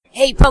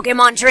Hey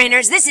Pokemon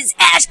trainers, this is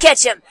Ash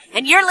Ketchum,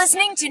 and you're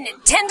listening to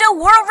Nintendo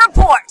World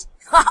Report!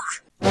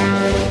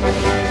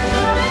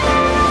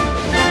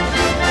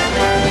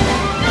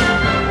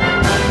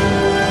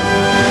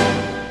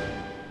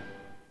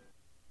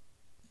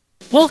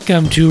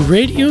 Welcome to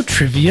Radio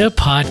Trivia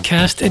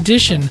Podcast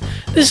Edition.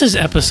 This is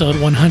episode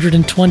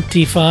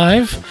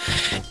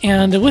 125,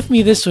 and with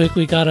me this week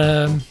we got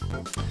a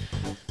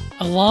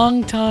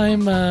long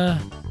time, I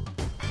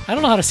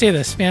don't know how to say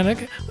this,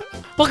 man.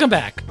 Welcome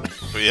back.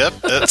 Yep,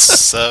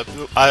 that's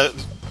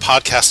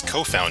podcast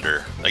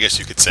co-founder, I guess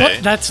you could say.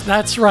 Well,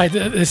 that's right.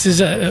 This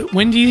is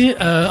Wendy,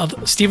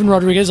 Steven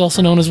Rodriguez,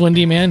 also known as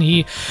Wendy Man.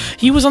 He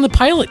was on the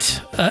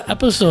pilot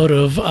episode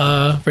of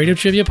Radio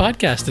Trivia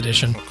Podcast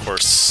Edition. Of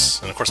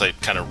course, I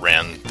kind of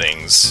ran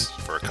things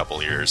for a couple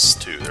of years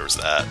too. There was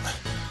that.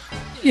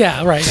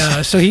 Yeah, right.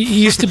 So he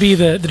used to be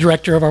the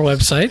director of our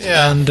website,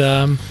 yeah.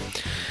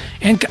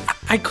 And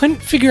I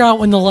couldn't figure out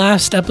when the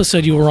last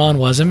episode you were on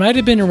was. It might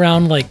have been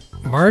around like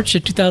March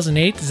of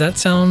 2008. Does that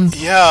sound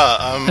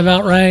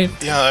about right?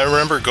 Yeah, I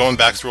remember going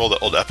back through all the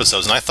old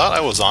episodes, and I thought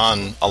I was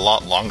on a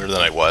lot longer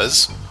than I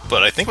was,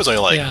 but I think it was only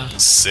like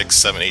 6,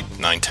 7, 8,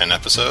 9, 10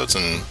 episodes,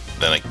 and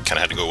then I kind of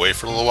had to go away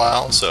for a little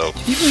while. So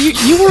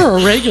you were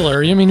a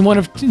regular. I mean, one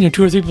of 2 or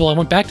 3 people I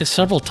went back to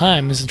several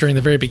times during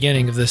the very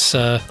beginning of this.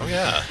 Of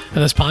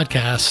this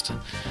podcast.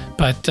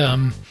 But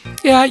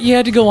yeah, you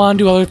had to go on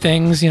to other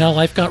things.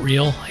 Life got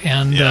real,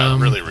 and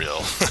really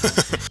real.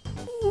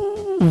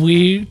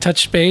 We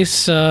touched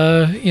base,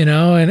 and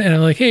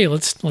I'm like, hey,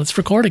 let's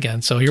record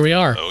again. So here we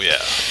are. Oh yeah.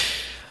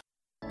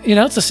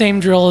 It's the same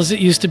drill as it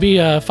used to be.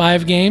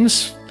 5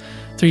 games,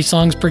 3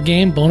 songs per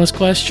game, bonus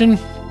question.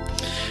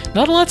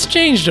 Not a lot's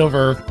changed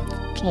over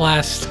the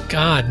last,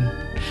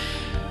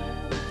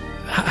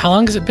 how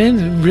long has it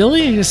been?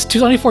 Really? It's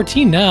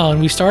 2014 now,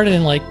 and we started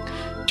in like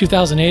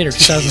 2008 or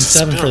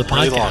 2007 for the podcast. It's been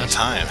a really long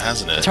time,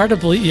 hasn't it? It's hard to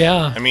believe.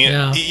 Yeah. I mean,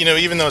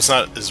 even though it's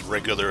not as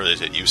regular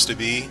as it used to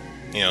be,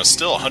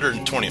 still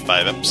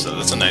 125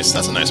 episodes.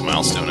 That's a nice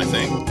milestone, I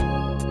think.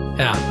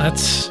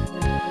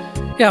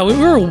 Yeah, we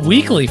were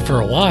weekly for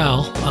a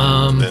while.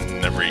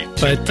 Then every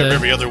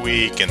other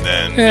week, and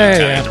then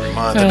every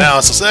month, and now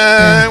it's just,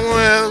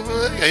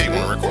 hey, you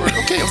want to record?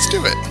 Okay, let's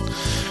do it.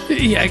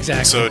 Yeah,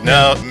 exactly. So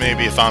now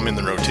maybe if I'm in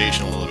the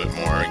rotation a little bit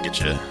more and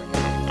get you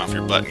off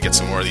your butt and get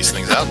some more of these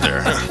things out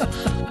there.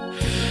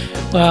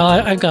 Well,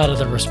 I've got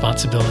other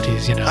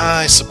responsibilities,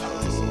 I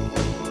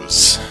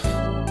suppose.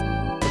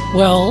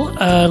 Well,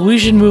 we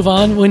should move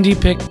on. Wendy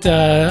picked,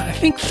 I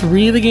think,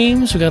 3 of the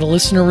games. We got a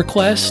listener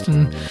request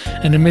and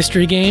a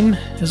mystery game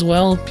as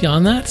well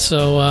beyond that.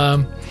 So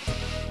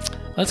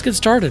let's get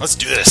started. Let's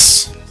do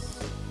this.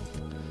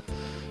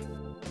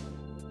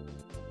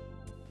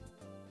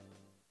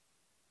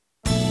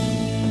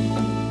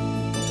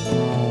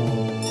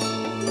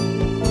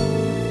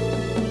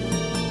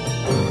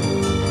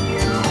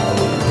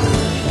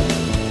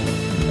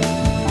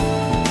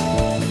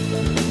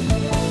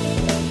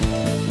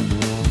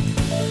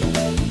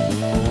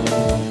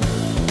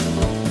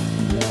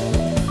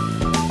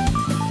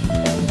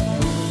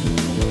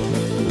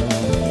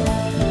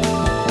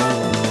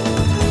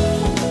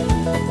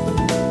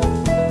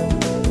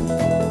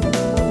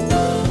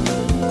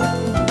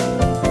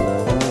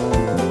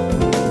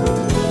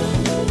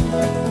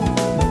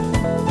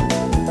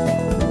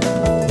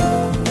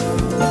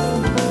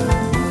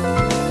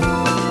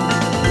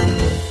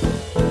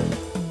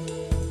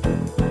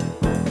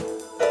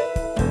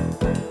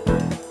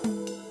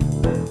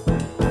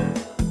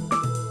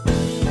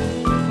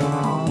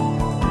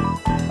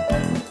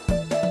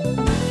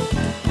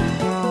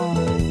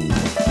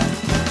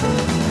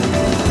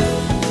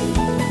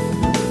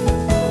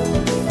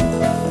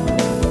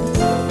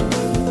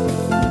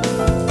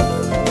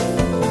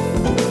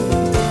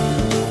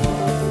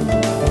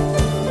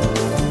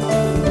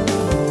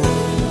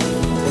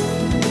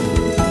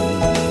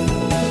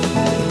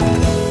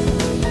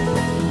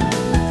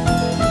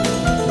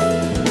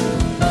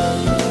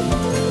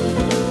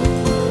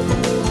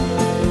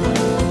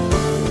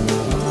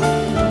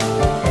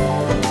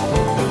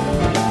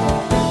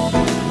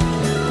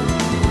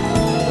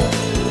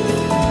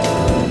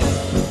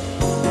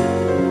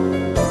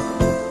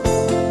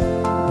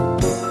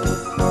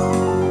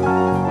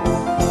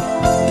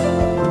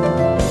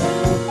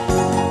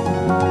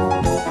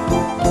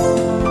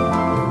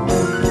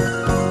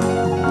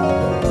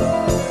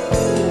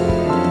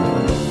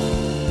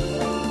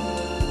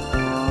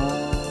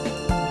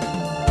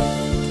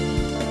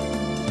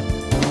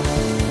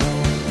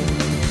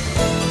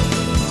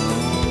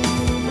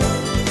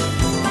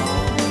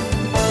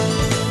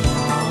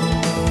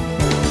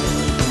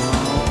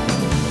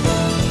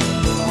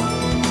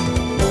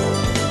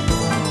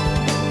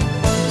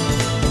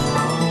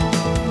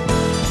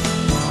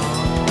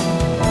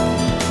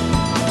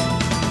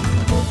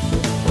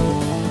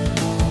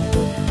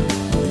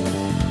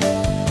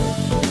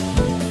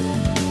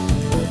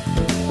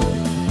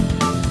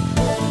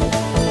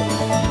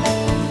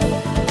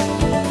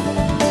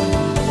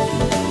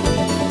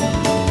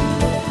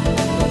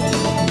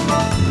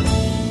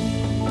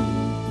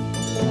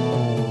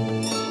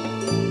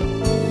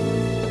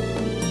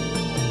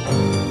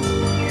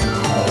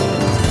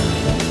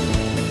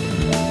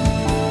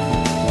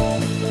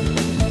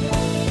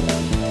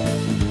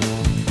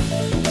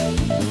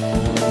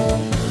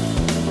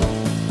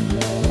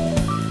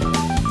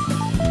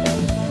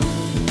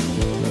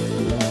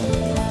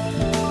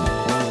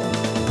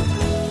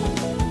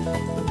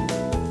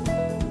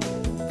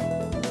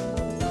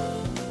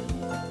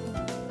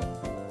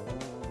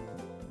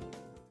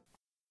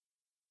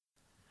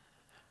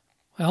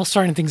 Well,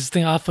 starting things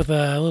off with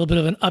a little bit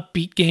of an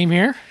upbeat game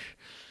here.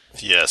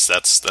 Yes,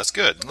 that's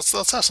good. Let's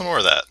have some more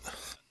of that.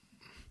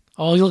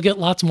 Oh, you'll get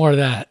lots more of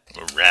that.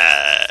 All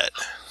right.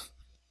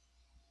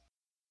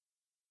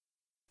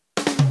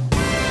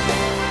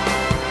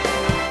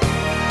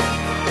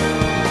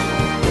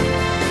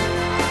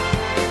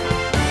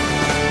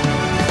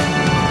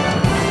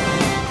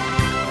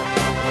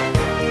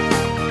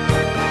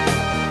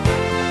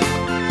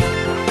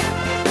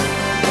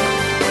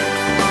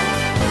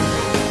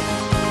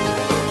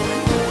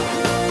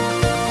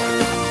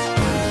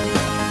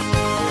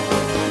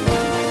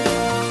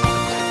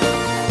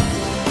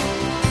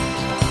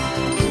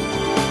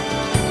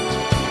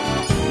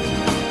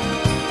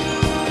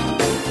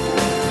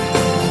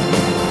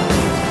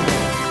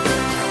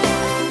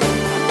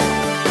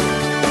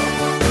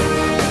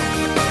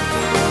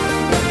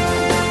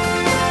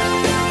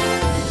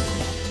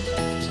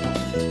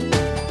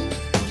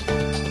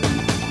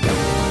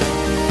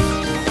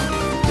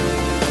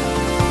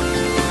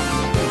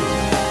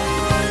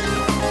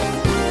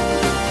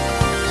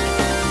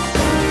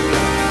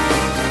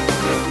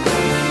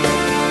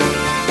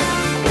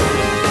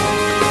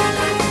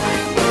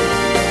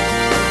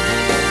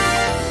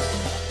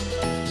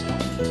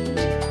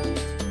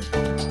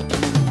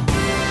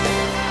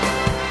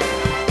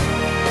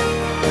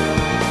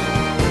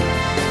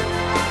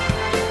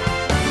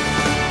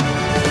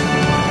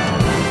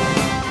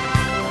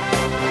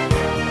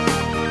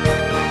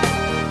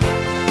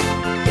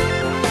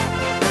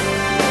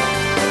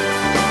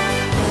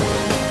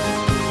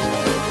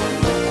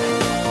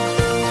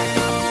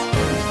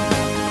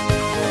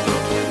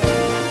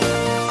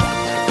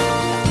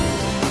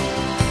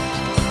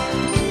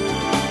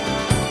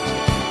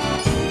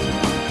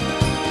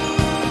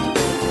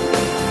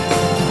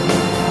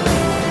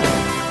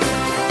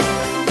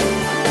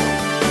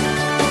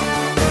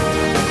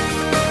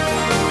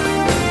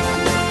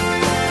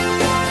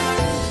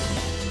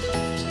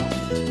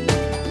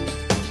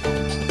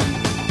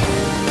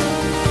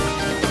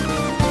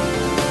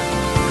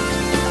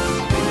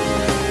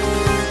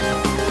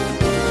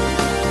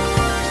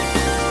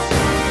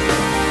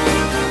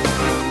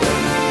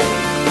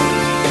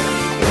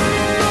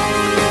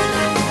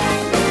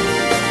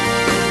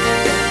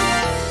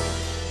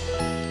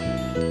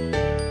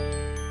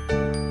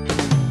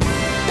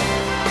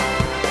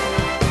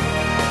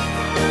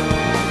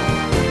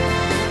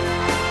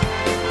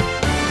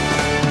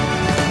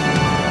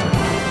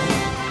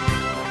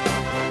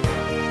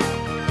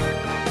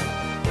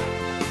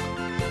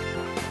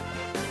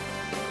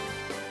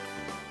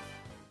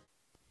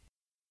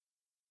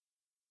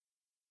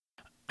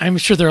 I'm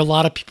sure there are a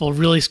lot of people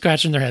really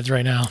scratching their heads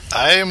right now.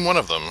 I am one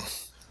of them.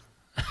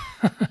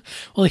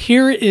 Well,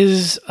 here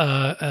is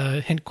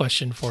a hint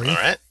question for you. All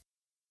right.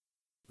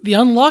 The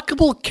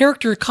unlockable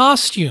character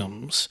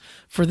costumes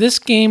for this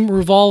game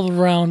revolve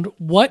around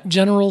what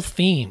general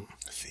theme?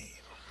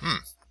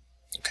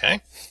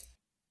 Okay.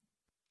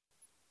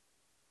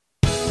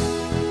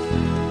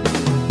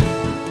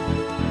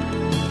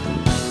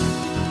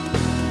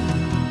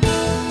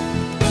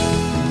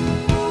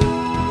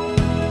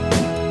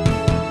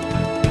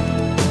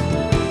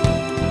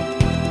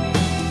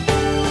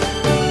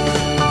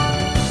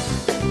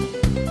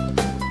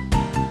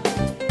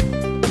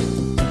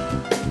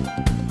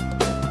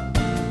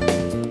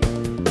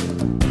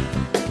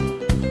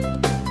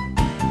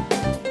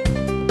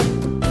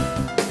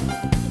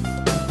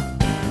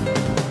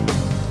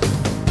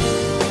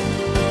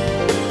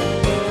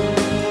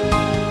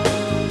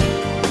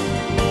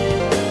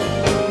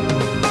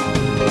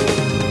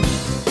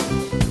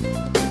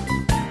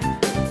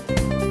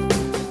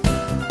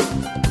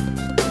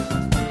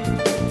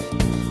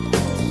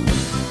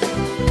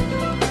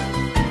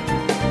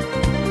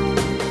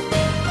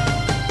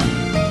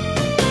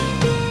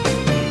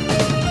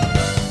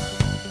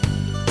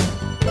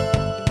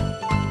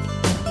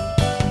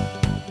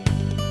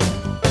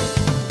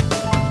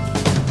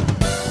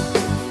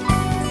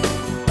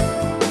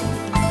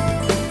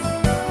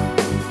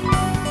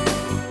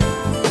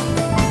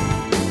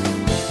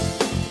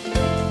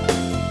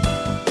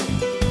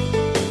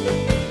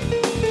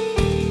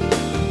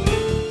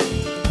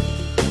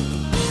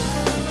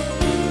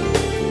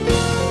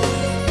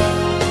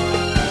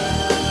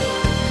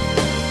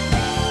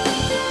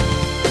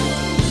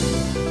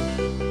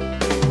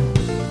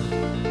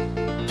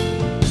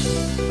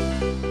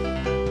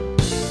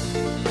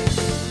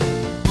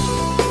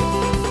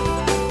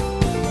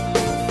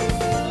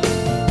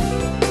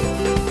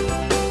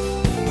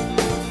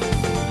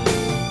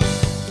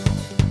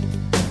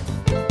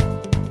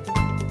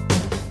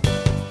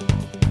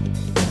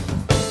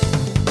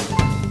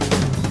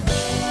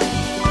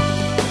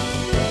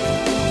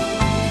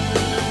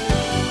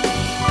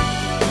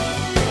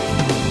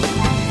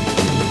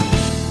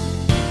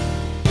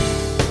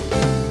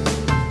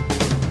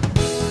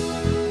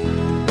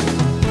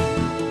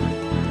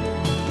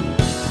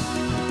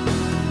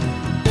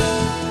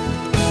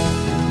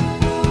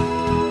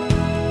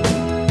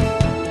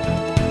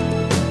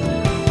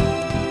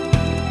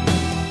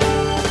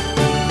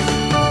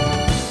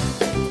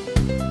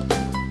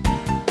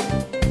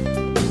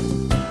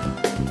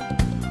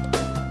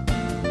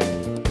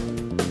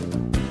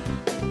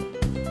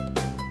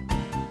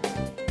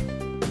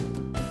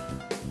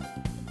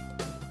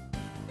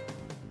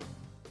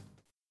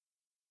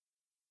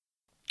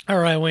 All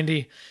right,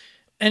 Wendy.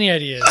 Any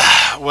ideas?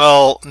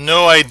 Well,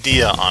 no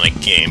idea on a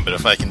game, but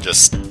if I can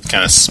just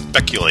kind of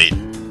speculate,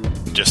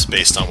 just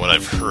based on what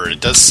I've heard,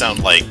 it does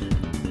sound like,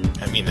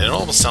 it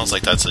almost sounds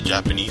like that's a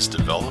Japanese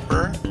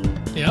developer.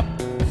 Yep.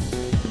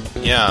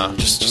 Yeah,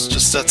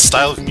 just that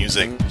style of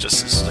music,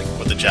 just is like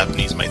what the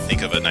Japanese might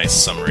think of a nice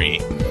summery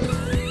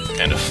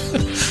kind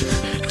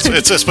of...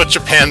 It's what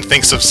Japan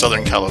thinks of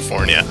Southern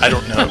California. I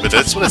don't know, but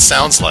that's what it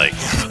sounds like.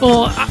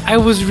 Well, I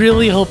was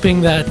really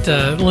hoping that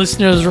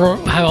listeners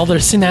have all their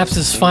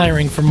synapses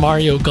firing for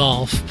Mario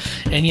Golf,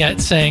 and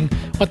yet saying,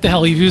 what the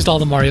hell, you've used all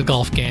the Mario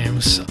Golf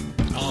games.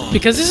 Oh.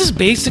 Because this is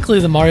basically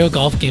the Mario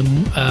Golf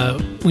game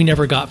we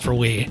never got for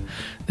Wii.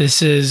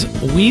 This is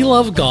We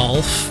Love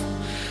Golf,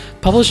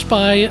 published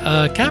by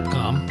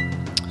Capcom,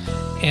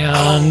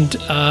 and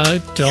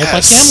developed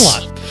by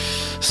Camelot.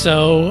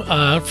 So,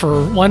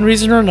 for one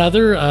reason or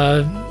another,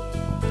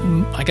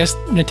 I guess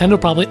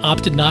Nintendo probably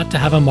opted not to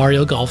have a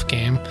Mario Golf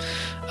game.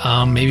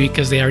 Maybe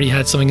because they already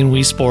had something in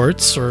Wii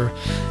Sports, or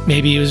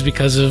maybe it was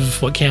because of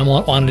what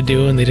Camelot wanted to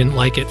do and they didn't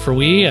like it for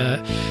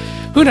Wii.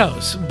 Who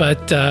knows?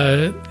 But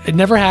it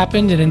never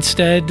happened, and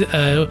instead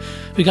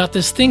we got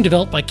this thing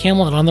developed by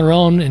Camelot on their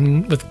own,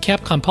 and with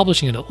Capcom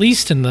publishing it, at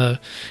least in the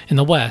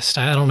West.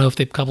 I don't know if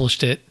they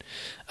published it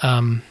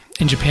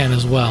in Japan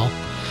as well.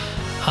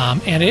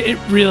 And it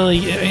really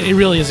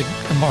is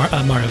a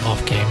Mario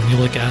Golf game when you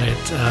look at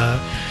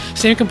it.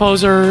 Same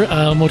composer,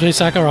 Motoi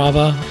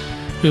Sakuraba,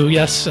 who,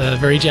 yes,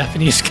 very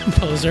Japanese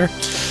composer.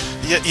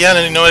 Yeah,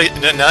 and now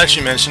that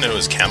you mentioned it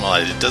was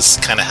Camelot, it does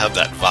kind of have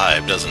that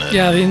vibe, doesn't it?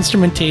 Yeah, the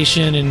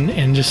instrumentation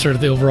and just sort of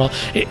the overall.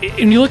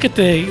 And you look at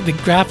the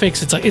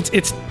graphics,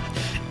 it's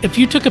if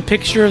you took a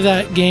picture of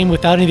that game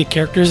without any of the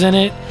characters in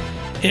it,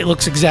 it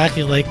looks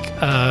exactly like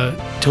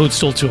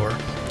Toadstool Tour.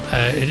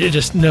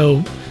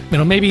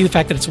 Maybe the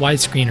fact that it's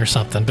widescreen or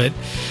something, but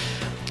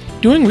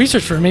doing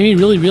research for it made me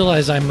really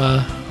realize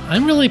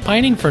I'm really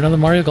pining for another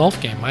Mario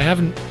Golf game. I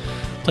haven't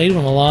played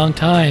one in a long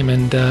time,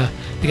 and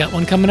they got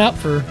one coming out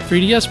for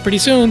 3DS pretty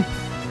soon.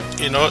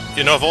 You know,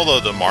 of all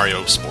the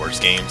Mario sports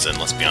games, and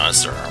let's be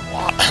honest, there are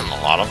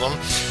a lot of them,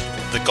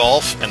 the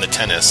golf and the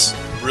tennis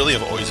really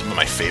have always been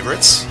my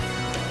favorites.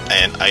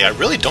 And I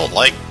really don't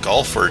like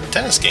golf or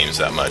tennis games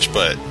that much,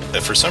 but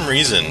for some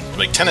reason,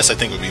 like tennis I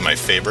think would be my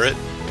favorite.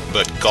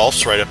 But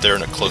golf's right up there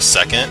in a close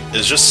second.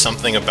 There's just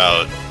something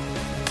about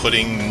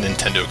putting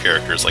Nintendo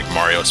characters, like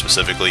Mario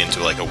specifically, into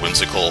like a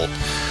whimsical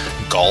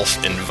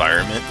golf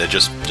environment that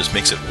just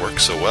makes it work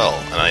so well.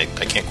 And I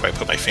can't quite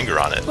put my finger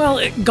on it.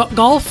 Well,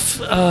 golf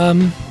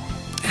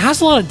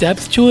has a lot of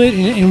depth to it,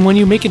 and when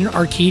you make it an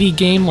arcadey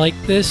game like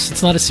this,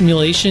 it's not a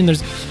simulation.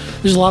 There's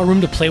a lot of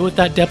room to play with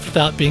that depth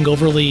without being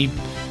overly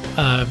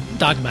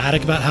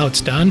dogmatic about how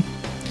it's done.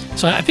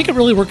 So I think it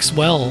really works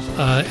well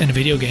in a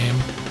video game.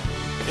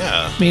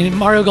 Yeah.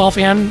 Mario Golf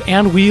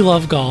and We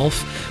Love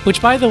Golf,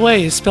 which, by the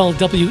way, is spelled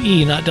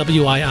W-E, not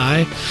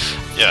W-I-I.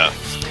 Yeah.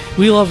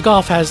 We Love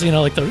Golf has,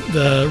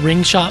 the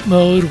ring shot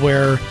mode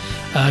where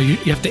you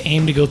have to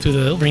aim to go through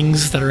the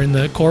rings that are in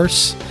the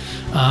course.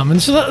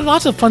 And so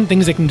lots of fun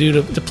things they can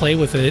do to play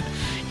with it.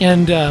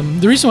 And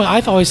the reason why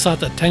I always thought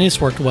that tennis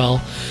worked well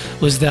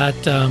was that,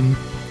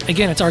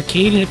 again, it's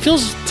arcade, and it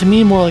feels to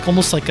me more like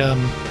almost like a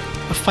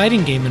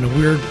fighting game in a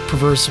weird,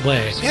 perverse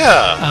way.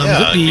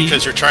 Yeah,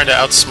 because you're trying to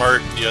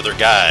outsmart the other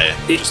guy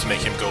just to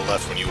make him go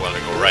left when you want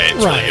to go right.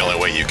 It's really the only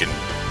way you can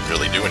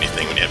really do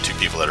anything when you have two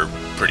people that are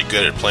pretty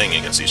good at playing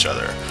against each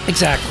other.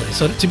 Exactly.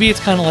 So to me, it's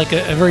kind of like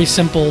a very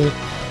simple,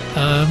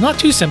 not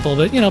too simple,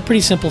 but pretty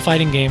simple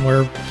fighting game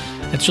where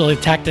it's really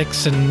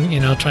tactics and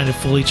trying to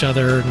fool each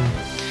other,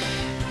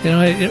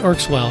 and it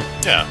works well.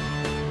 Yeah.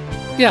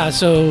 Yeah.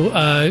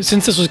 So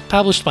since this was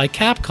published by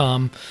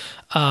Capcom,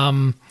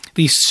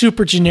 the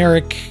super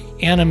generic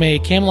anime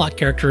Camelot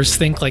characters,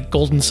 think like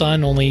Golden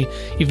Sun, only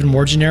even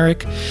more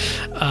generic.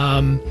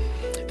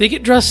 They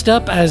get dressed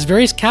up as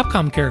various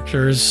Capcom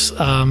characters.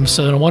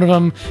 So one of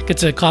them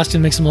gets a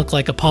costume that makes him look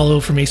like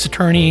Apollo from Ace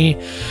Attorney.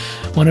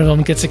 One of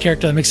them gets a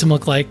character that makes him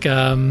look like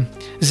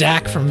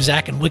Zack from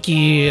Zack and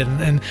Wiki.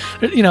 And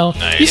nice.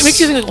 It makes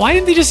you think, why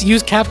didn't they just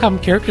use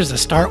Capcom characters to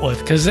start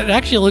with? Because it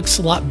actually looks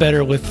a lot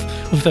better with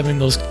them in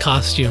those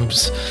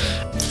costumes.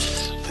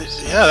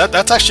 Yeah,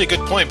 that's actually a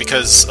good point,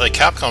 because like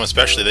Capcom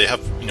especially, they have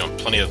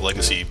plenty of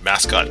legacy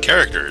mascot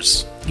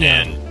characters,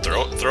 and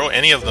throw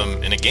any of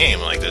them in a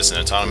game like this, and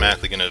it's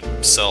automatically going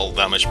to sell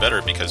that much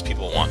better because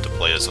people want to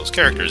play as those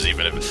characters.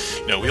 Even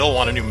if we all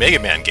want a new Mega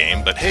Man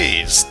game, but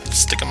hey,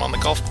 stick them on the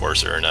golf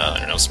course or in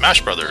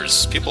Smash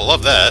Brothers. People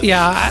love that.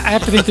 Yeah, I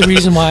have to think the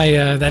reason why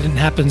that didn't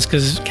happen is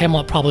because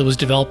Camelot probably was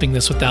developing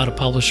this without a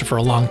publisher for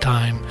a long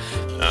time.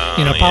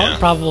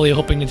 Probably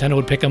hoping Nintendo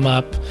would pick them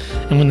up,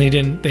 and when they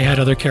didn't, they had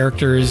other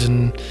characters,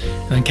 and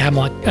then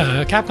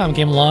Capcom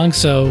came along,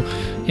 so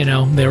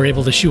they were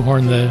able to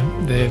shoehorn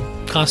the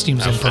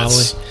costumes in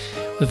probably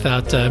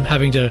without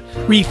having to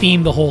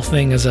retheme the whole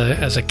thing as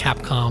a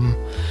Capcom,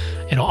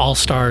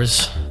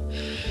 All-Stars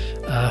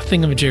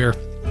thingamajigger.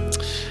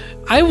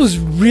 I was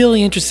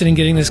really interested in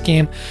getting this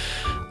game.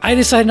 I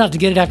decided not to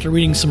get it after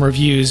reading some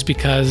reviews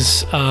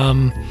because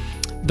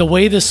the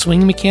way the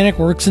swing mechanic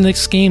works in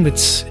this game,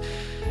 it's,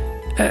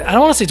 I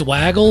don't want to say it's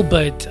waggle,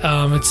 but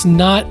it's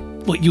not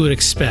what you would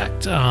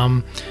expect.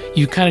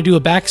 You kind of do a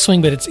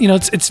backswing, but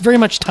it's very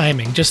much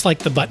timing, just like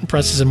the button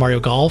presses in Mario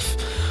Golf,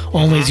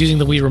 only it's using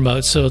the Wii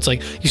remote. So it's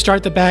like you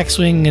start the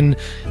backswing and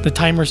the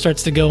timer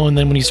starts to go, and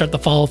then when you start the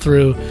follow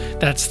through,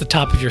 that's the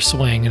top of your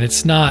swing, and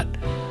it's not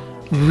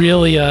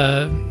really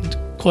a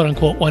quote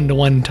unquote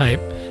one-to-one type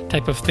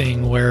of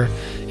thing where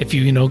if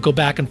you go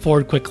back and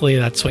forward quickly,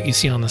 that's what you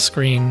see on the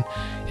screen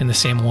in the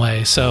same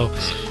way. So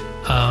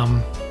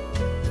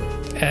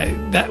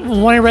that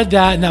when I read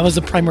that, and that was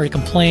the primary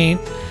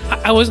complaint,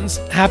 I wasn't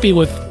happy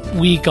with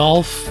Wii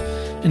Golf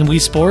and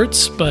Wii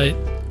Sports, but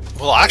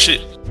well,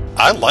 actually,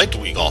 I liked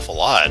Wii Golf a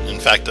lot. In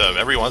fact,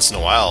 every once in a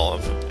while,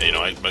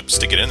 I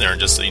stick it in there and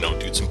just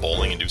do some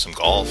bowling and do some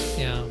golf.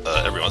 Yeah.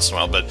 Every once in a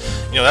while, but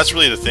that's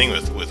really the thing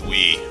with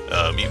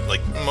Wii.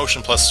 Like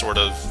Motion Plus sort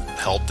of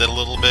helped it a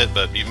little bit,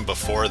 but even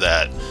before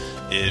that,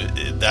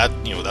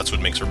 that's what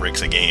makes or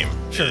breaks a game.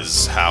 Sure.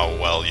 Is how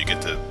well you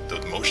get the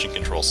motion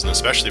controls, and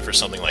especially for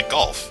something like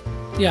golf.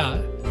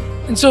 Yeah.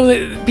 And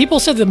so people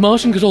said the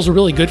motion controls were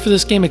really good for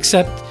this game,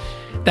 except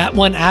that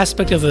one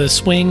aspect of the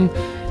swing,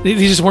 they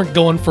just weren't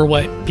going for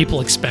what people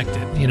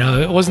expected.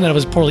 It wasn't that it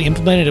was poorly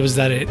implemented, it was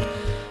that it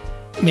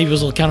maybe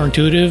was a little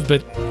counterintuitive,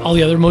 but all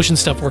the other motion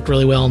stuff worked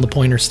really well, and the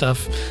pointer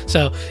stuff.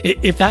 So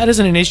if that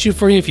isn't an issue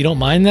for you, if you don't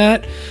mind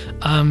that,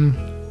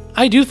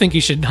 I do think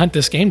you should hunt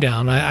this game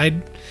down.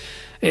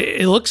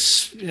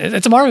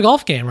 It's a Mario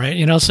Golf game,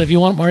 right? So if you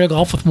want Mario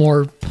Golf with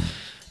more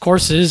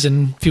courses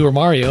and fewer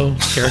Mario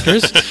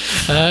characters,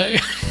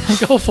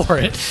 go for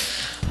it.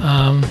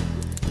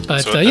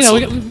 But so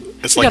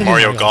it's like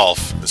Mario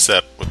Golf,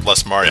 except with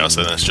less Mario,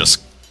 so then it's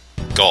just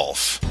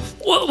golf.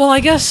 Well, I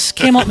guess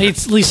Camelot made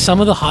at least some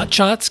of the Hot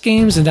Shots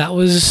games, and that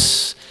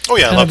was... Oh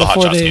yeah, I love the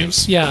Hot Shots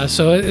games. Yeah,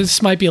 so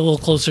this might be a little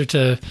closer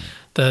to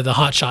the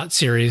Hot Shot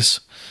series.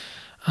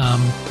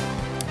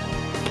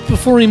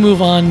 Before we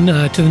move on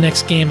to the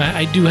next game,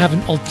 I do have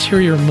an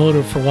ulterior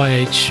motive for why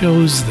I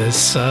chose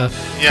this yeah,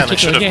 and I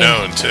should have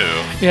known, too.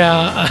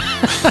 Yeah.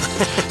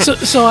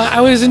 so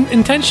I was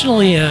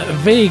intentionally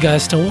vague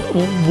as to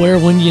where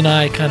Wendy and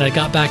I kind of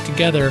got back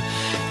together,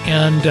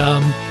 and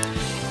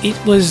it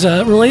was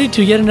related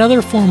to yet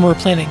another former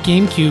Planet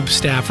GameCube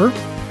staffer,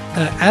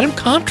 Adam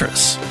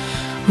Contras,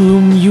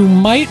 whom you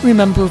might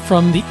remember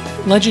from the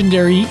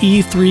legendary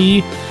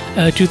E3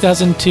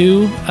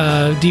 2002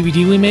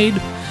 DVD we made.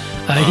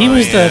 He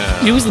was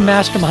the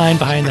mastermind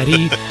behind that.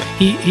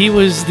 He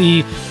was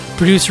the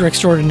producer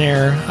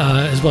extraordinaire,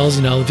 as well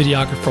as the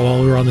videographer while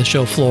we were on the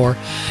show floor.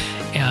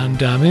 And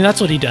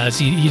that's what he does.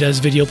 He does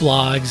video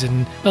blogs,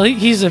 and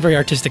he's a very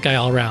artistic guy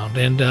all around.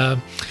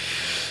 And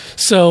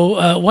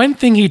so one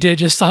thing he did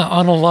just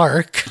on a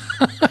lark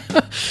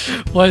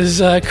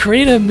was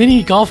create a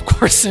mini golf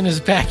course in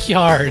his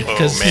backyard,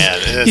 because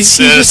he's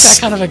just that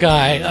kind of a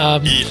guy.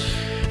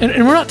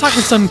 And we're not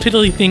talking some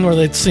piddly thing where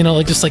it's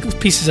just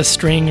like pieces of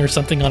string or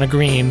something on a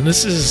green.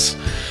 It's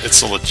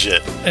a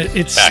legit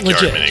backyard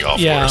legit mini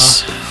golf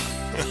course.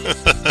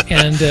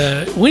 And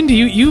Wendy,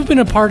 you've been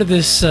a part of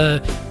this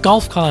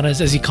GolfCon,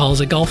 as he calls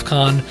it.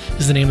 GolfCon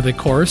is the name of the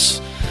course,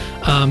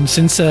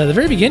 since the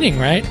very beginning,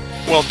 right?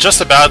 Well,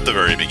 just about the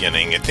very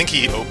beginning. I think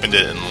he opened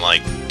it in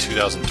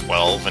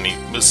 2012, and he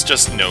was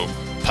just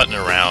putting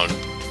around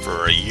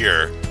for a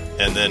year,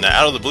 and then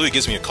out of the blue he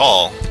gives me a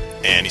call.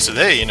 And he said,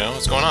 hey,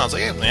 what's going on? I was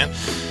like, hey, man.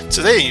 He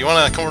said, hey, you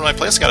want to come over to my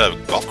place? I got a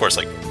golf course.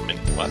 Like,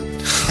 what?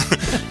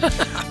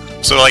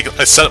 So, I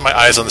set up my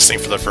eyes on this thing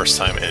for the first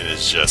time, and it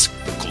is just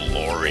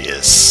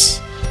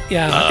glorious.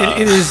 Yeah,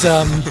 it is.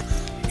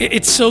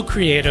 It's so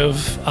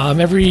creative.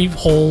 Every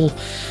hole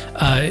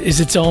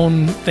is its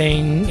own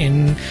thing,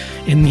 and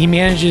he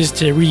manages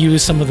to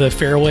reuse some of the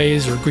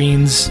fairways or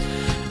greens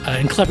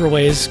in clever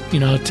ways,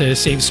 to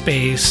save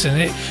space,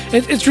 and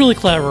it's really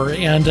clever.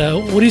 And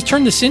what he's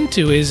turned this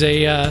into is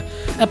a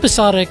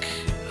episodic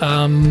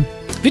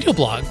video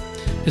blog,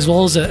 as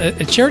well as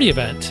a charity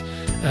event.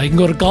 You can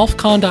go to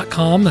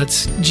golfcon.com.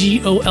 That's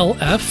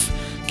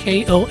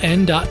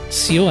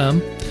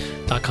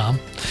golfkon.com,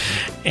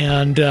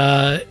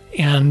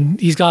 and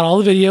he's got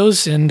all the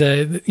videos, and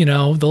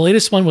the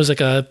latest one was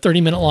like a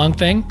 30-minute long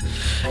thing.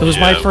 It was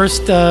my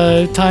first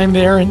time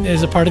there and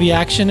as a part of the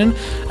action, and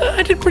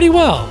I did pretty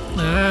well.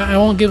 I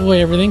won't give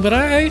away everything, but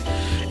I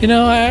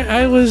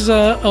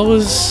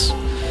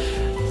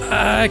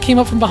came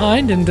up from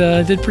behind and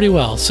did pretty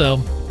well. So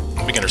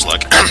beginner's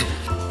luck.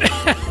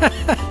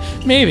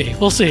 Maybe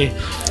we'll see.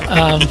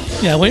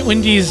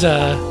 Wendy's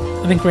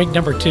I think ranked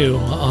number 2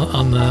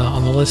 on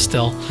the list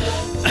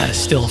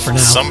still for now.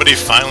 Somebody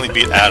finally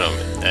beat Adam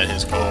at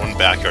his own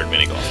backyard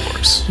mini golf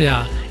course.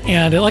 Yeah,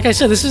 and like I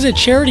said, this is a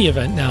charity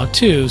event now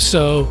too.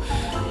 So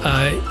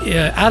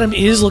Adam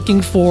is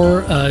looking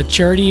for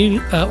charity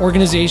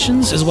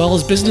organizations as well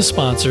as business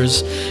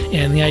sponsors,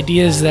 and the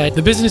idea is that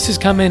the businesses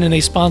come in and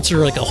they sponsor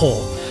like a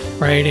hole.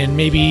 right? And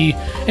maybe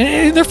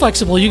and they're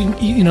flexible.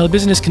 The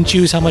business can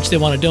choose how much they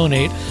want to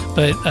donate.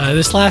 But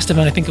this last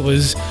event, I think it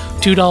was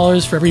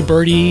 $2 for every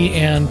birdie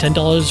and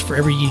 $10 for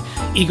every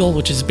eagle,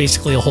 which is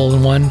basically a hole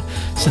in one,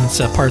 since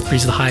par 3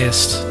 is the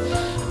highest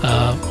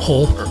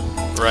hole.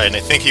 Right, and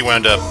I think he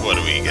wound up, what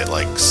do we get,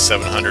 like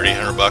 $700,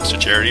 $800 to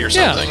charity or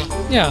something?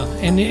 Yeah,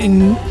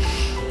 and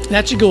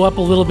that should go up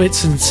a little bit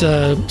since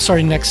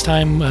starting next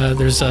time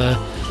there's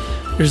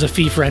a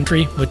fee for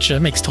entry, which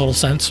makes total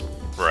sense.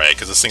 Right,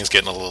 because this thing's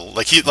getting a little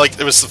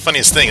it was the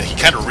funniest thing. He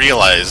kind of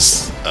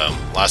realized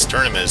last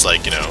tournament is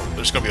like,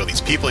 there's going to be all these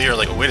people here.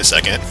 Like, oh, wait a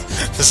second,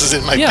 this is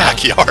in my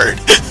backyard.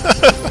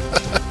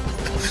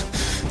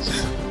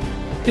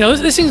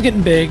 This thing's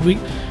getting big.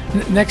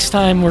 Next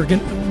time we're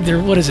going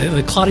there. What is it?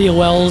 Like Claudia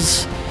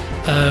Wells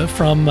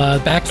from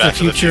Back to the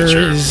Future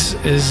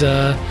is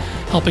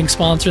helping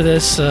sponsor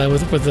this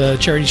with the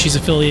charity she's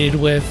affiliated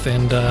with,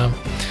 and the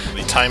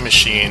Time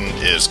Machine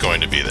is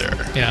going to be there.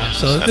 Yeah,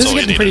 so this is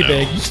getting pretty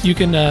big. You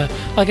can,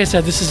 like I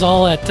said, this is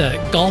all at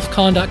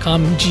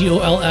golfcon.com,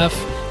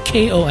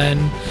 GOLFKON.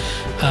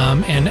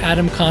 And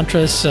Adam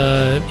Contras,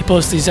 he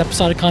posts these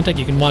episodic content.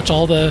 You can watch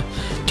all the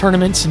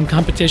tournaments and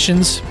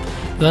competitions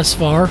thus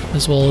far,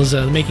 as well as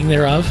the making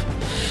thereof.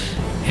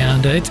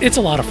 And it's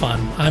a lot of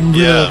fun. I'm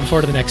really looking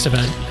forward to the next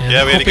event.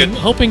 And we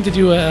hoping to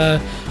do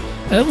at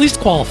least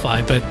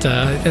qualify, but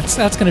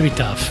that's going to be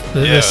tough.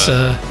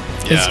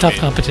 It's tough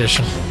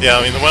competition. Yeah,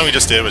 I mean, the one we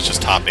just did was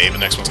just top 8. The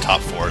next one's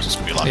top 4, so it's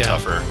going to be a lot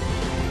tougher.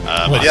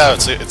 But yeah,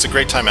 it's a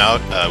great time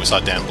out. We saw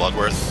Dan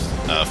Bloodworth,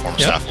 former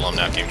staff alum,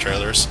 now Game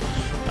Trailers.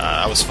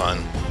 That was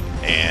fun.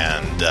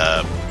 And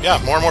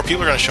more and more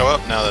people are going to show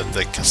up now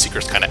that the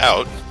secret's kind of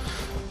out.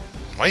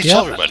 Why don't you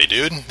tell everybody,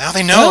 dude? Now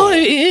they know. Well,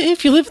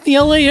 if you live in the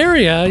LA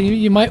area,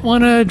 you might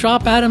want to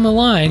drop Adam a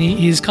line.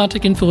 His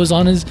contact info is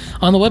on the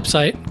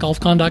website,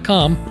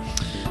 golfcon.com.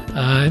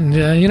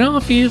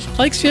 If he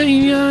likes you,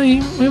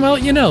 he might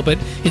let you know. But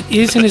it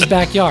is in his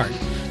backyard,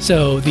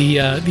 so the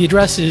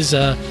address is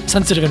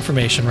sensitive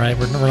information, right?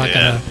 We're not going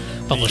to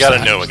publish. You got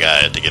to know a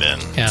guy to get in.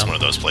 Yeah. It's one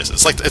of those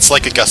places. It's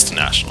like Augusta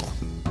National.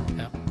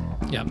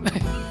 Yeah.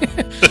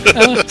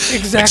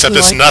 Exactly. Except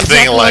it's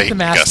nothing like the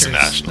Masters.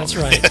 Augusta National. That's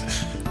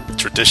right.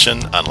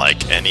 Tradition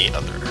unlike any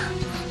other.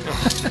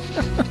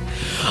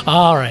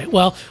 All right.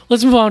 Well,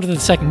 let's move on to the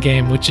second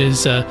game, which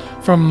is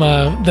from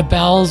the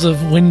bowels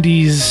of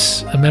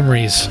Wendy's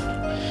memories.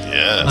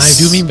 Yes.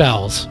 I do mean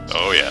bowels.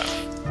 Oh, yeah.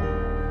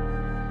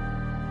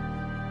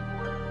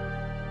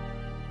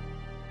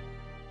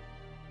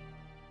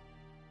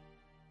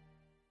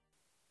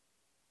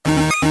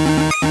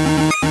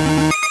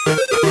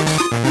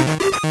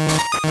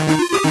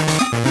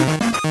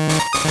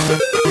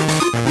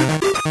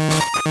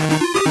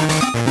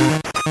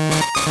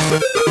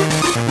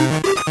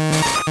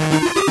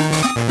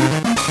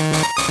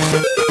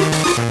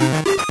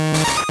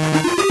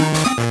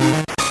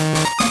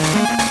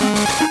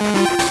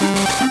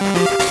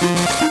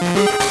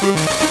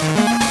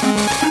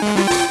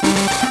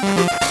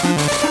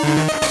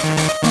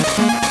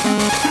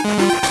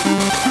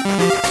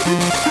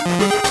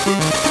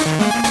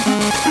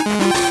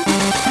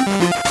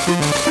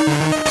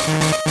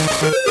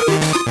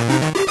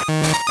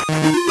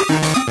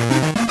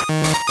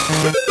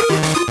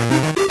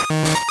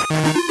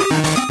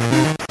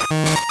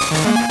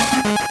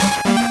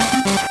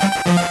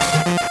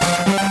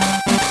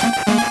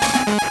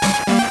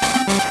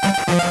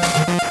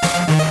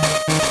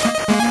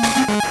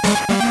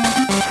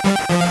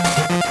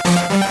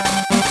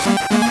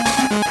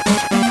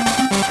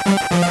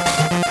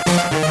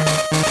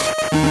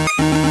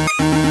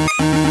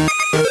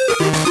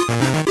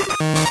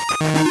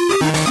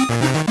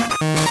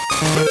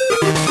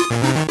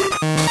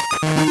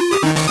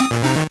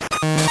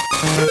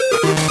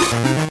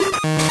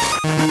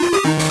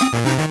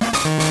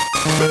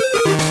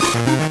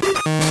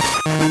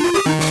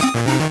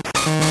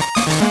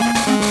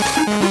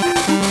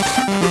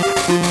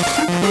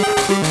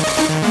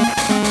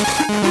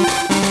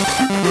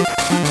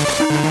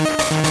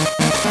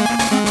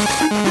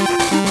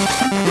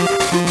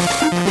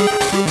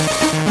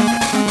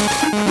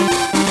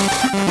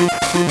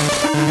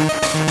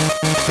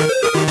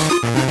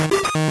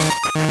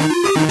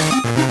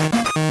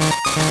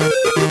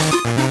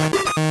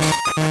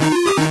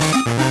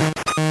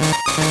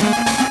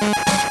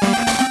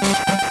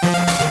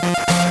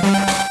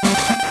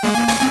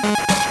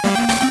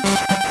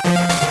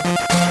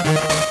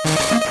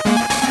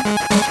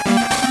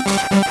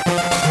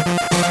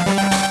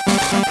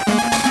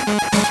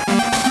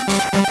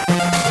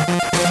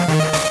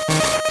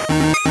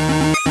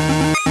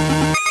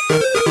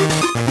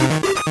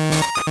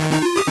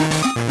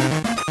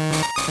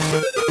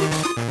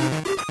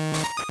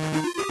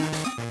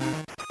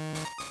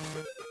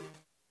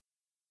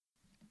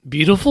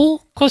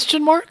 Beautiful?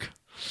 Question mark?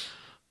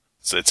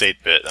 So it's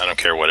 8-bit. I don't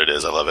care what it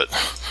is. I love it.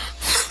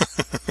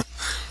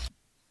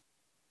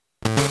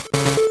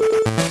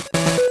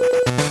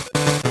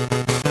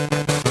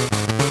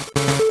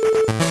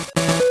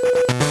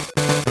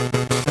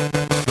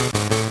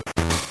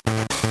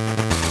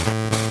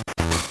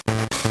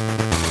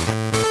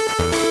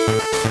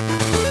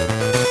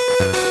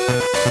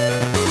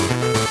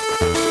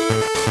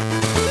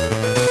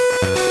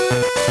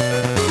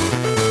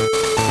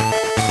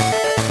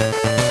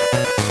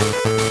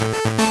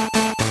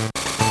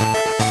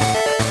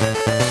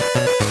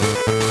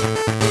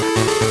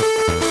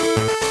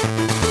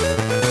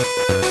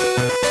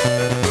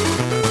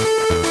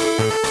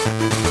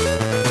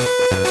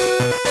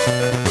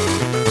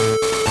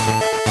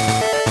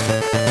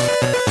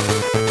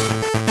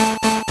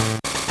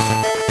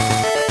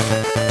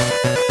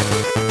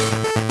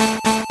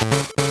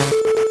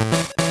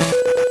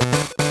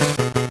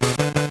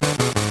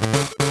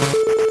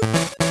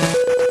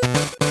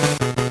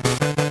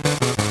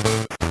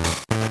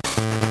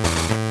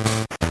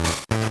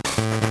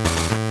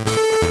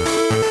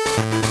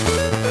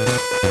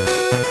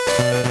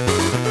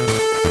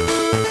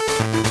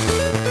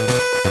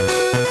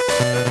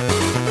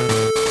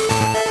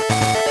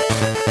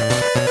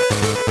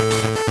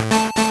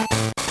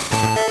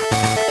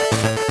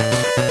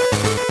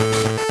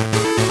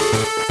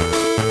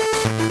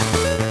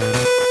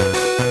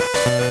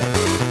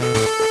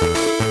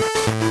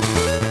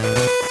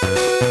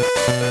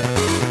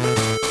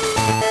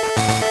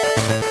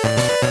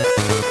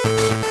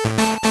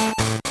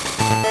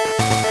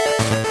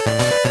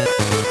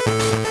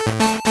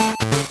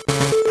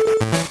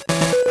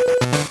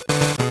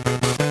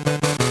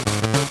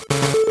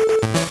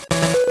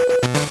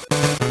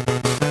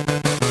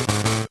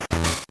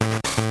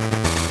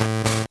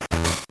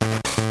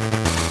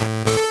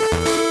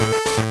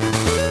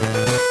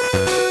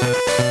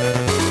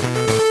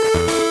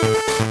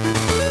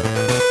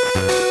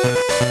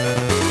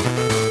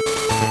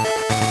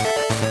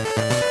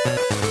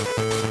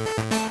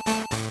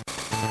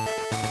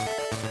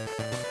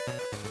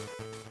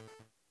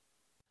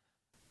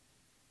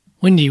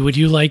 Wendy, would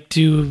you like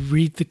to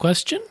read the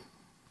question?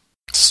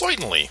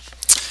 Certainly.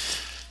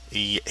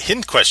 The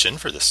hint question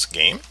for this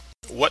game: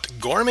 what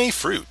gourmet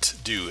fruit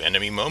do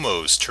enemy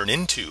momos turn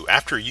into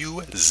after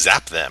you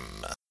zap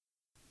them?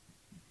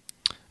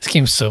 This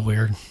game's so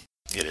weird.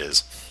 It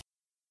is.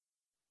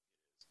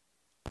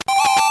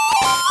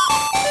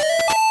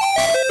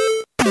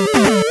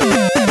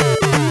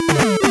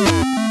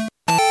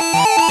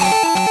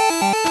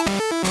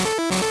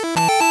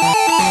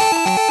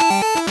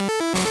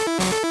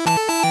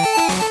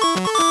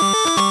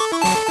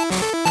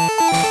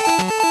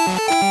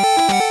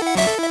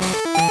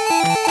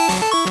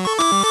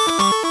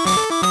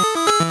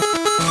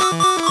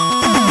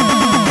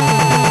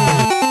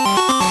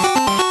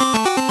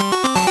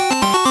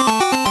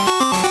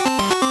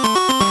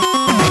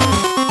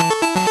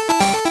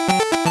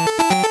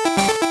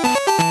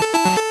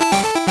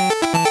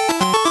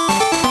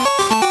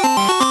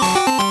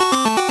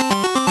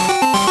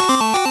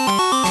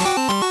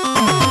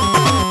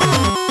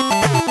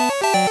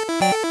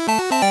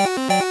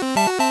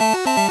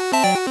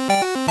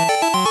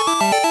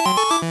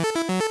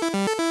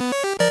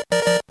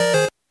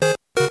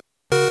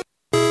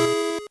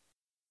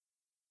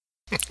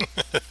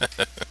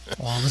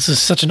 Well, this is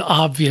such an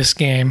obvious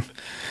game.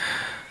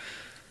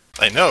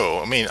 I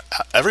know. I mean,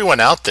 everyone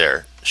out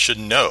there should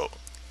know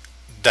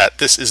that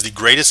this is the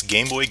greatest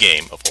Game Boy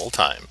game of all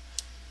time.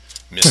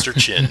 Mr.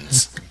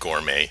 Chin's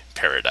Gourmet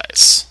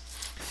Paradise.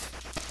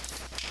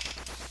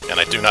 And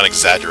I do not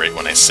exaggerate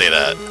when I say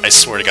that. I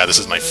swear to God, this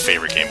is my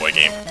favorite Game Boy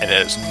game, and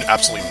there's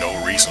absolutely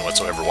no reason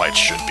whatsoever why it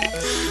should be.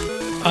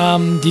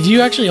 Did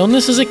you actually own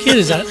this as a kid?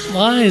 Is that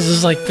why? Is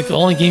this like the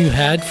only game you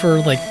had for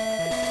like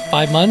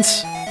 5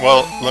 months?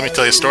 Well, let me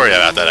tell you a story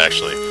about that,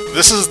 actually.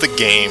 This is the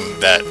game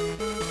that,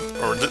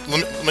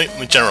 let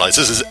me generalize,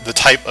 this is the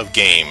type of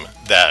game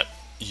that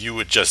you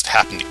would just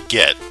happen to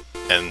get,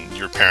 and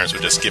your parents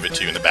would just give it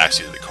to you in the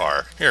backseat of the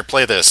car. Here,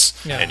 play this,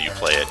 and you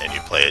play it, and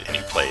you play it, and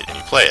you play it, and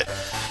you play it.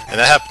 And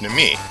that happened to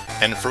me,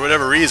 and for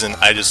whatever reason,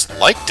 I just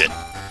liked it.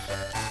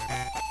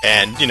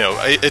 And, you know,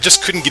 I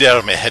just couldn't get it out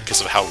of my head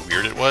because of how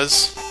weird it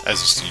was,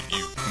 as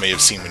you may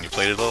have seen when you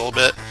played it a little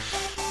bit.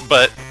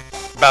 But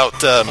about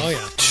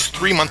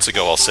 3 months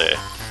ago, I'll say,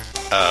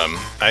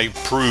 I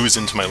peruse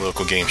into my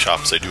local game shop,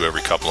 as I do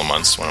every couple of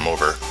months when I'm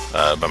over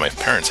by my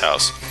parents'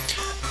 house.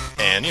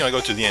 And, you know, I go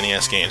through the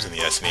NES games and the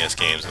SNES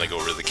games, and I go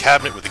over to the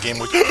cabinet with the Game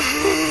Boy.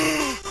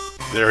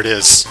 There it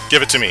is.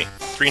 Give it to me.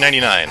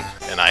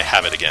 $3.99, and I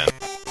have it again.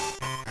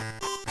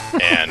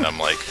 And I'm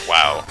like,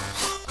 wow,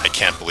 I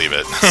can't believe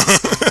it.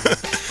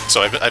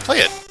 So I play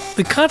it.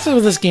 The concept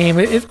of this game,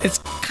 it's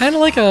kind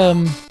of like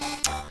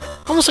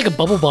almost like a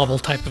Bubble Bobble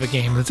type of a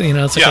game. It's, you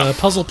know, it's like a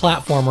puzzle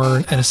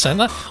platformer in a sense.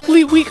 Not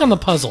weak on the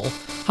puzzle,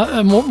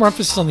 more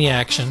emphasis on the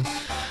action.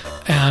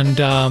 And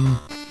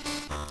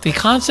the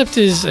concept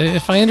is,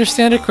 if I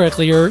understand it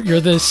correctly,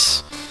 you're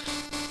this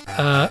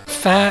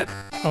fat,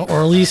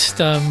 or at least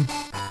fat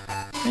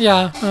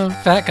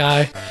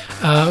guy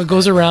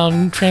goes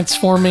around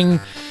transforming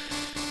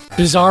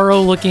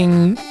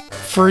bizarro-looking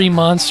furry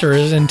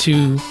monsters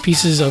into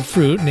pieces of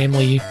fruit,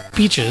 namely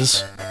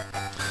peaches.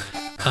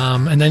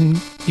 And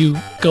then you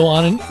go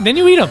on and then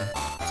you eat them.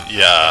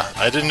 Yeah,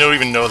 I didn't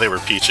even know they were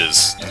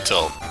peaches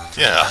until,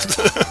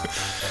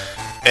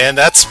 And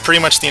that's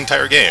pretty much the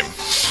entire game.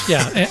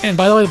 Yeah, and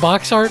by the way, the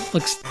box art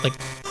looks like,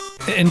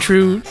 in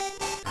true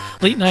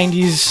late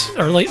 90s,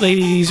 or late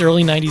 80s,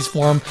 early 90s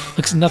form,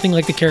 looks nothing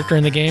like the character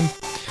in the game.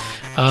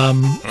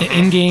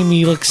 In-game,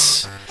 he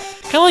looks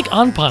kind of like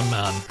Anpan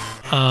Man.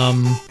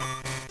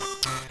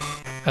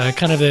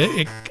 Kind of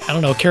a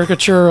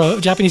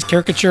Japanese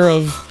caricature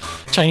of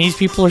Chinese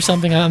people or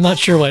something. I'm not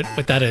sure what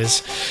that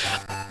is.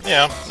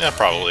 Yeah,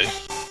 probably.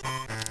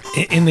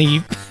 In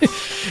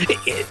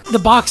the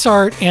box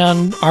art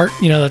and art,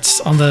 you know, that's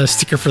on the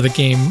sticker for the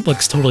game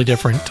looks totally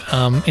different,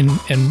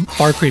 and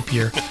far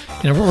creepier.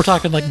 You know, we're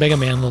talking like Mega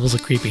Man levels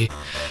of creepy.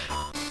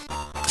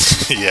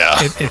 Yeah,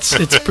 it's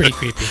pretty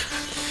creepy.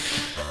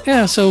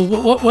 Yeah. So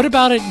what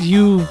about it?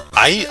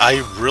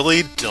 I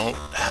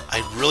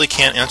really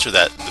can't answer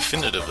that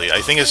definitively.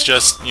 I think it's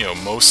just, you know,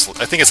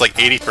 I think it's like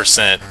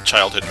 80%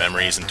 childhood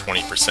memories and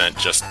 20%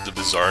 just the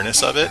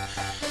bizarreness of it.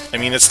 I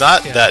mean, it's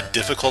not that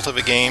difficult of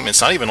a game.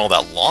 It's not even all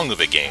that long of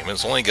a game.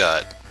 It's only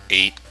got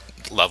 8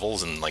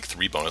 levels and like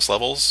 3 bonus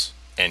levels,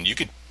 and you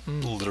could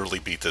literally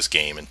beat this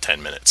game in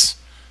 10 minutes.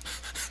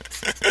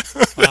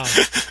 Wow.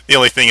 The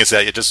only thing is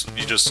that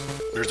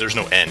there's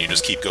no end. You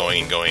just keep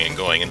going and going and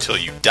going until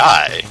you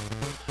die,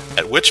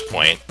 at which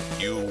point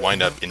you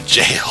wind up in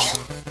jail.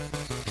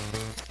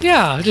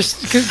 Yeah,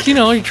 just because, you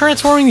know, you're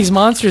transforming these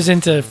monsters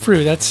into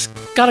fruit. That's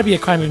got to be a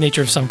crime of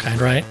nature of some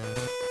kind, right?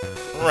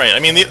 Right. I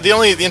mean,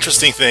 the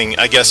interesting thing,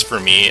 I guess, for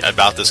me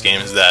about this game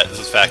is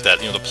the fact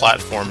that, you know, the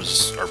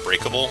platforms are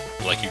breakable.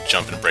 Like, you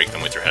jump and break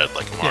them with your head,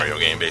 like a Mario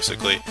game,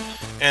 basically.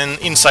 And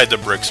inside the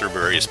bricks are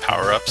various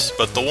power-ups.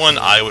 But the one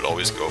I would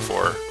always go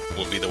for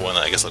will be the one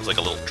that I guess looks like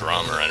a little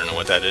drum, or I don't know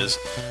what that is.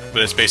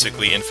 But it's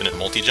basically infinite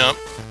multi-jump.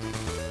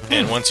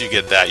 And once you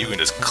get that, you can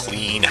just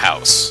clean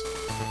house.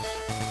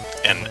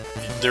 and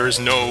there is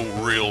no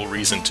real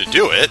reason to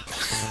do it,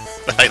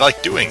 but I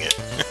like doing it.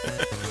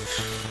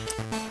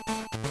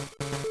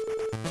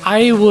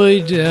 I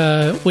would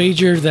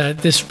wager that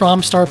this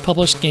FromStar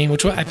published game,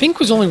 which I think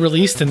was only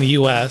released in the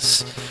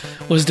US,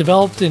 was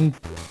developed in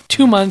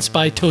 2 months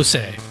by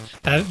Tosei.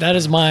 That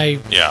is my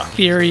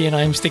theory, and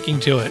I'm sticking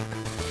to it.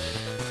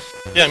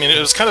 Yeah, I mean, it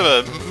was kind of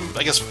a,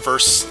 I guess,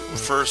 first,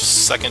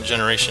 second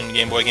generation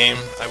Game Boy game,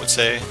 I would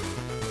say.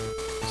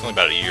 It's only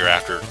about a year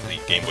after the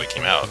Game Boy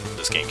came out,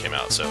 this game came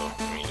out, so,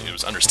 I mean, it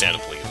was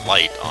understandably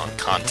light on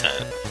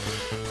content.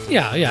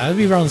 Yeah, it'd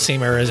be around the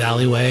same era as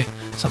Alleyway,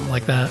 something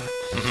like that.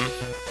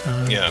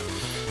 Yeah.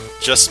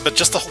 Just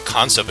the whole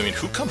concept, I mean,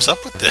 who comes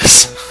up with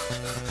this?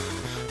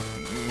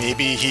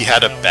 Maybe he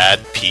had a bad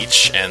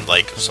Peach and,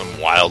 like, some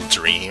wild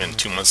dream, and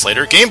 2 months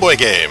later, Game Boy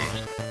game!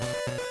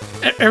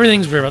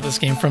 Everything's weird about this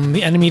game, from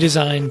the enemy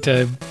design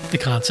to the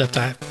concept.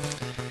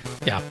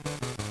 Yeah.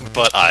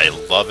 But I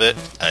love it,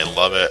 I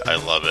love it, I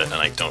love it, and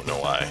I don't know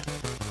why.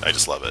 I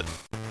just love it.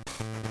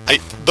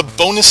 The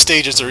bonus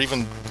stages are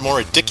even more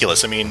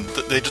ridiculous. I mean,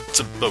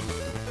 the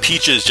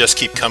peaches just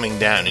keep coming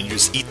down, and you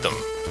just eat them.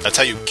 That's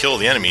how you kill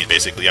the enemies,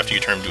 basically. After you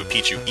turn into a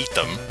peach, you eat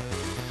them.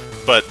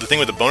 But the thing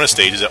with the bonus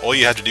stage is that all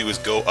you have to do is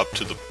go up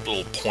to the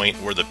little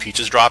point where the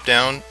peaches drop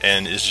down,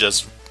 and it's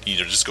just,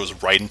 just goes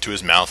right into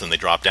his mouth, and they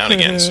drop down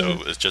again.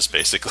 So it's just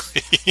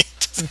basically...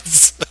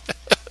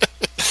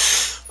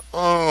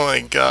 Oh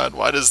my god,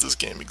 why does this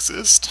game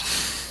exist?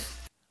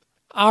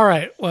 All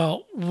right,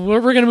 well,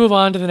 we're going to move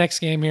on to the next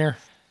game here.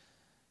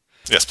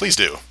 Yes, please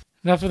do.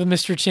 Enough of the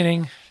Mr.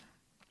 Chinning.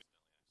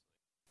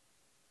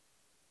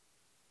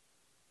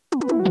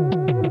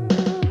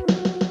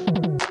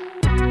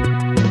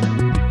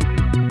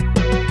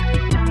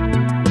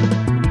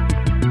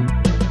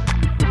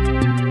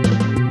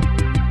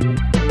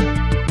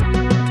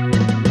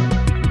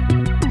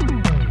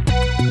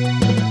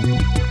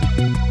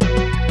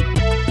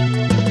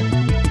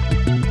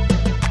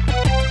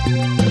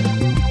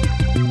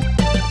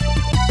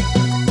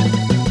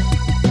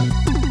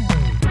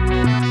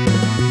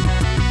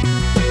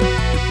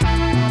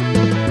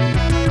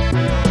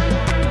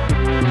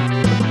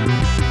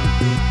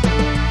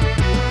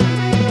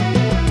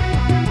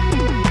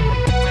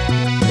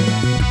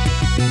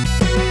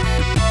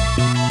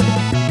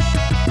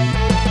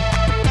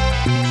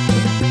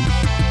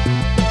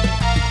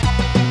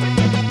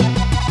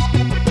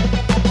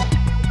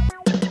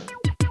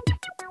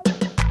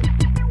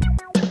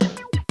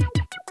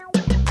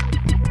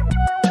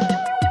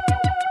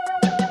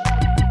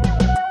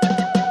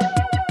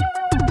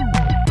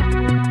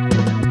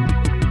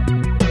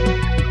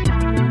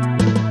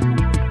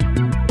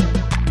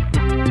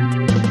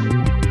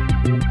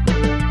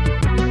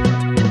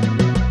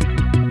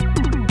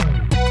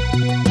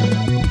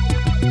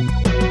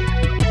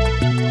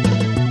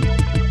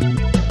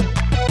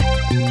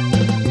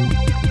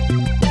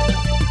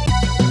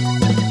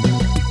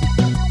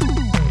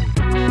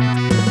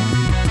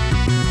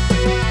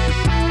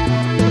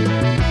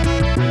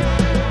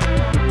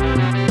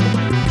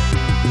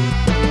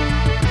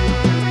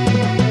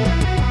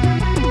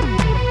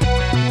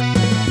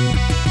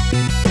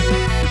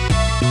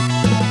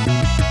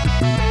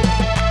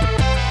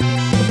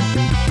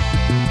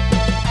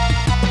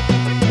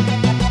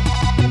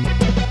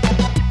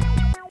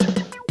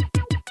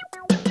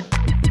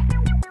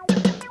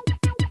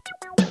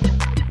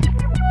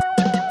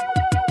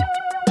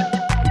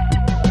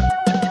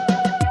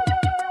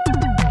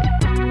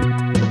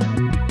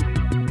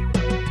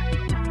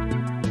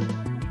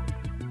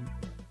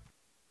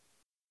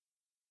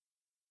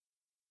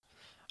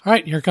 All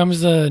right, here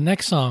comes the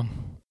next song.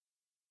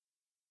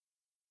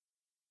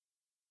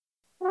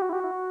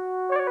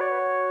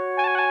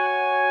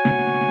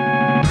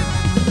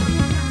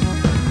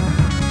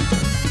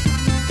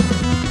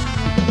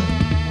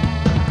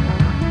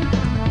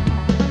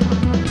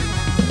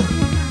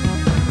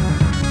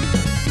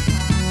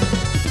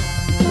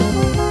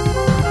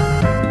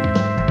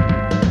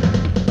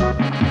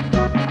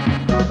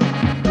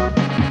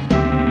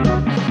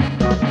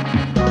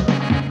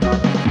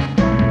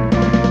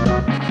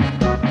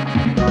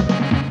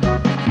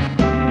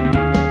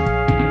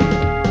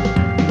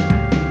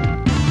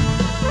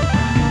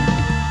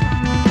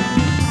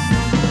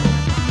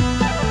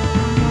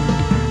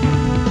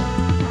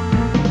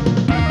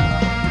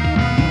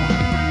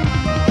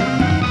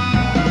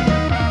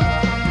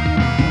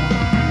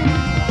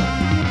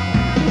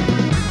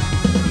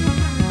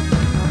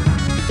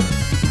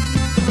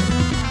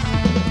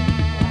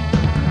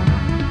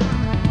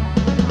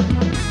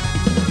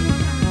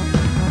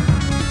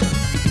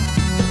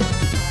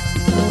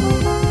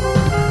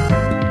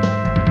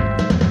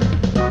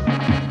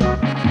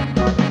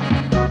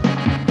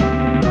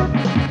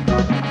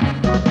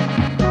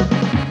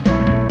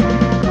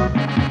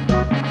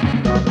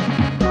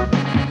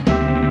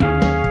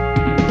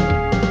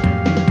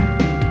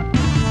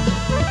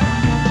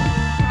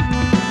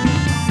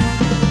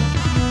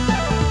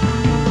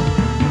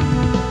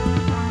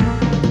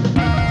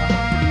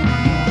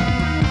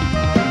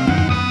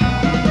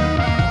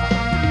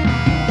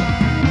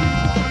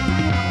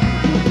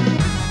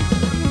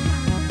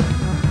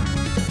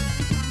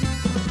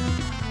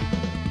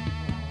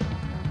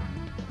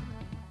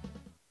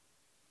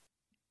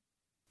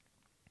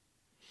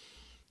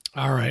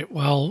 right.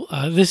 Well,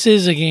 this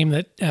is a game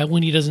that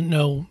Wendy doesn't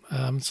know.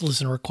 It's a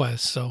listener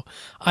request, so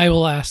I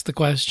will ask the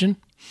question.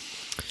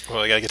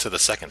 Well, we got to get to the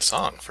second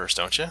song first,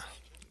 don't you?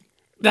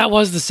 That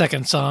was the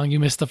second song. You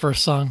missed the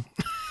first song.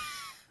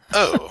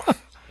 Oh,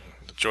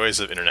 the joys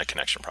of internet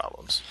connection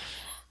problems.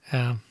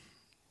 Yeah.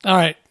 All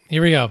right,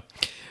 here we go.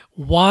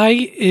 Why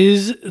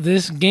is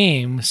this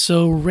game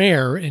so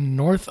rare in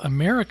North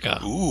America?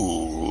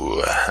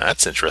 Ooh,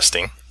 that's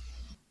interesting.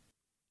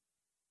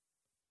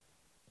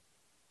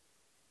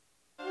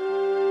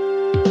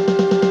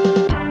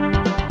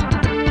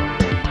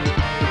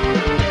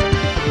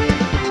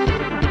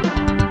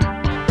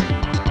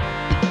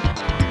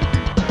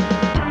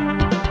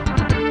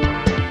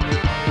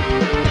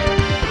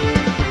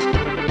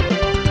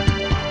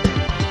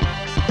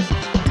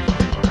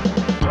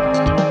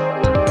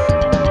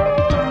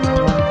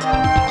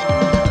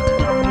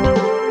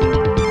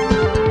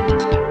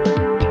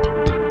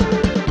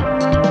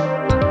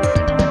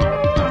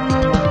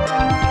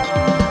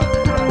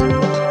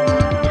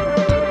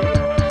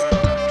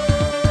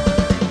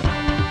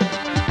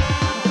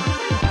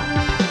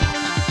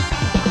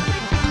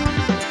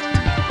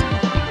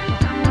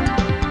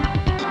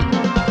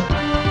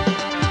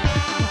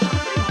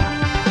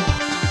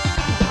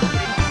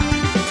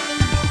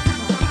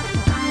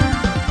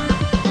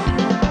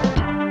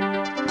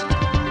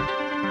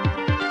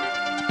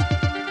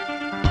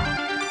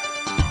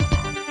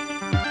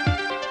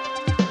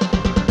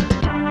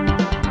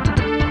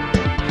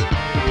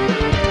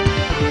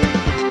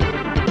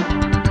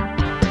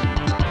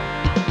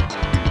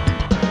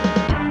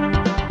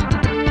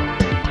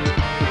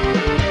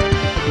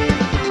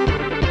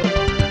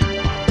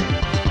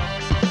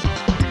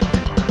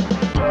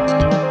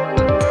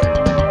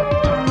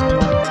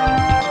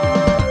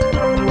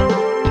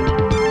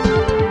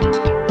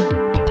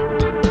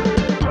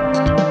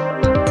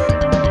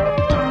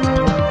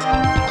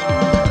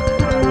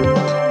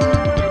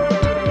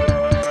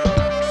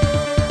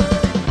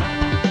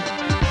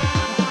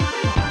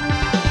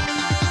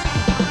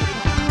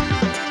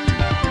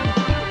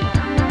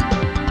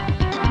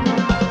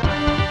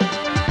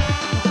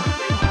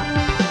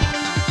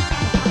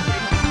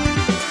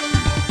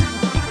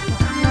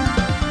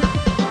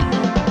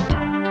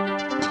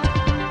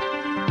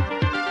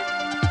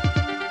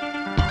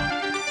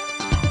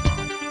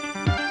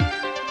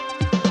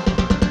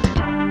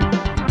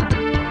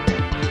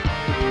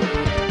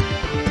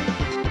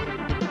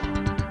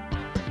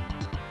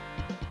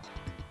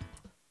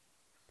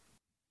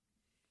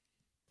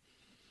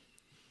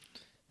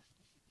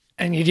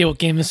 Any idea what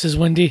game this is,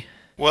 Wendy?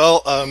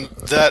 Well,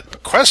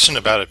 that question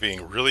about it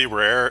being really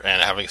rare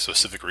and having a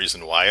specific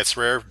reason why it's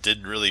rare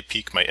did really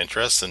pique my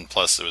interest, and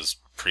plus it was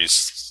pretty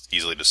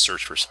easily to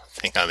search for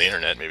something on the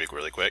internet, maybe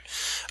really quick.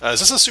 Is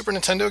this a Super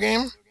Nintendo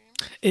game?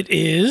 It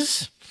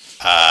is.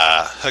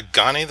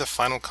 Hagane the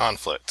Final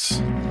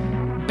Conflict.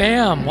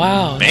 Bam!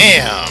 Wow.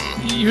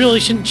 Bam! You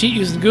really shouldn't cheat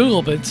using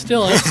Google, but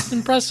still, that's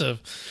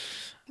impressive.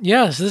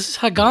 Yes, this is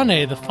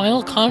Hagane, the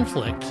Final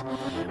Conflict,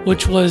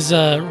 which was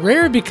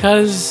rare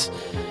because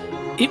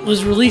it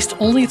was released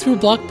only through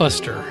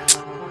Blockbuster.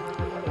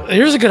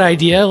 Here's a good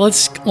idea.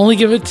 Let's only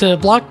give it to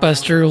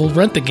Blockbuster. We'll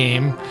rent the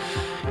game.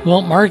 We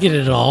won't market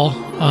it at all.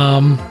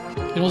 And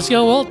we'll see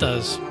how well it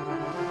does.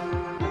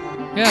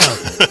 Yeah.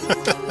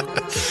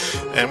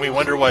 And we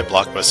wonder why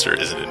Blockbuster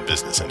isn't in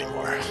business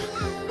anymore.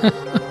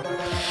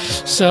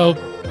 So,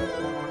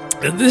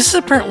 this is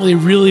apparently a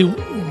really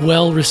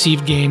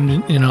well-received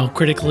game,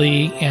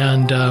 critically,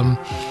 and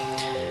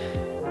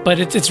but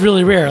it's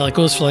really rare. Like,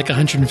 goes for like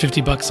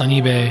 $150 on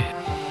eBay.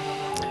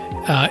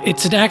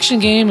 It's an action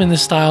game in the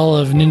style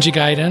of Ninja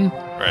Gaiden.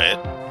 Right.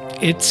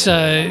 It's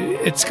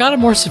got a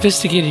more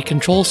sophisticated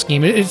control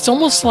scheme. It's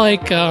almost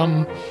like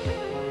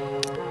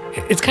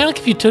it's kind of like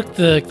if you took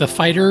the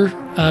fighter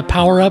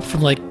power up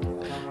from like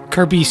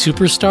Kirby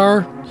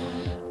Superstar,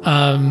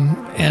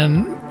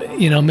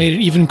 and made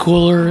it even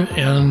cooler,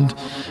 and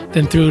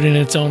then threw it in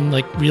its own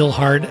like real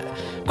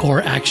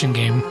hardcore action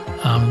game.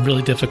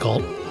 Really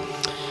difficult.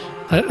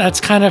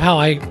 That's kind of how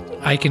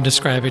I can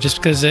describe it, just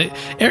because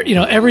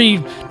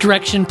every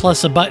direction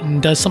plus a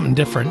button does something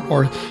different,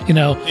 or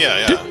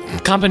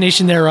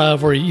combination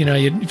thereof, or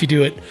if you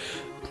do it,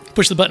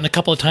 push the button a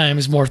couple of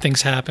times, more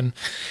things happen.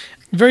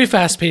 Very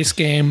fast-paced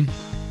game.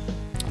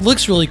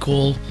 Looks really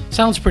cool.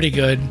 Sounds pretty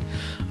good.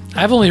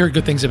 I've only heard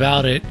good things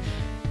about it,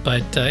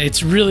 but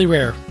it's really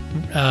rare.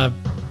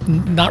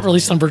 Not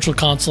released on Virtual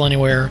Console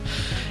anywhere.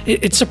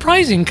 It's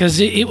surprising because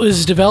it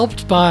was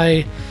developed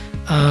by,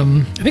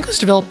 I think it was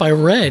developed by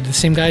Red, the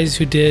same guys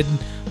who did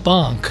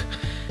Bonk,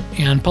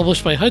 and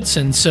published by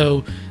Hudson.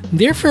 So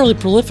they're fairly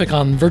prolific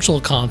on Virtual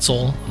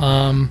Console,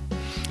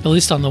 at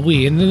least on the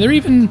Wii. And they're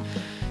even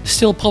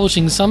still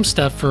publishing some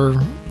stuff for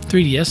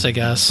 3DS, I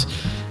guess.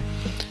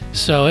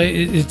 So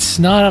it's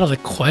not out of the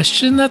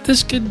question that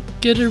this could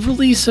get a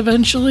release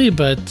eventually,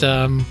 but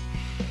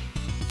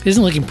it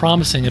isn't looking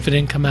promising if it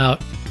didn't come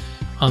out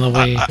on the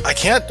Wii. I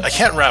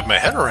can't wrap my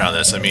head around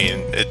this. I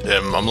mean,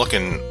 I'm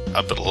looking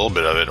up at a little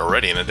bit of it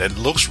already, and it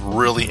looks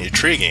really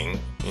intriguing.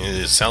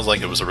 It sounds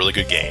like it was a really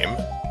good game,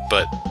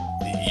 but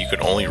you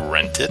could only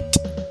rent it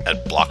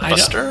at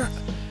Blockbuster?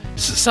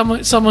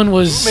 Someone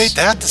was Who made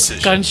that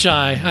decision? gun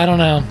shy. I don't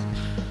know.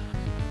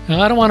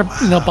 I don't want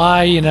to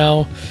buy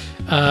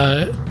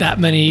that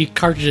many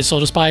cartridges, so I'll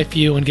just buy a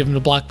few and give them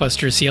to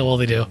Blockbuster to see how well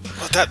they do.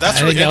 Well,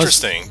 that's really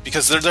interesting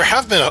because there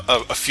have been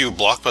a few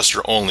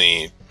Blockbuster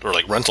only or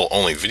like rental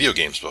only video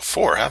games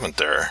before, haven't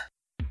there?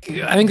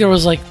 I think there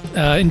was like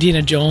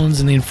Indiana Jones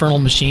and the Infernal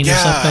Machine or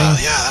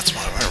something. Yeah, that's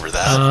what I remember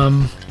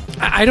that.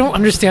 I don't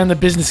understand the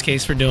business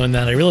case for doing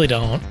that. I really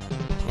don't.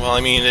 Well,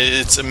 I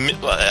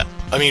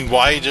mean,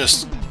 why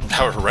just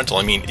have a rental?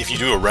 I mean, if you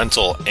do a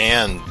rental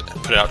and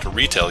put it out to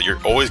retail, you're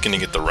always going to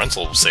get the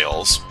rental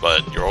sales,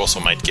 but you also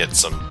might get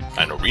some,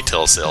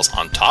 retail sales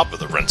on top of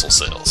the rental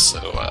sales.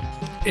 So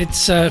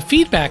it's a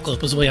feedback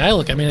loop is the way I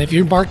look. I mean, if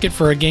you market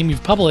for a game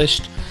you've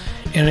published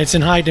and it's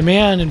in high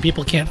demand and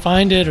people can't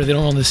find it or they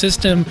don't own the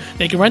system,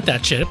 they can rent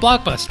that shit at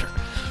Blockbuster,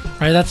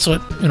 right? That's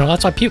what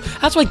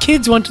That's why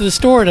kids went to the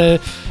store to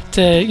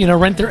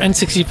rent their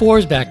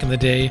N64s back in the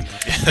day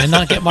and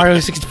not get Mario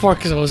 64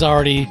 because it was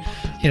already,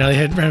 they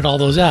had rented all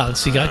those out.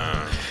 So you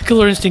got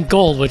Killer Instinct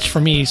Gold, which for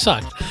me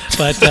sucked.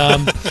 But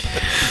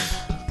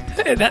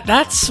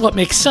that's what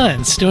makes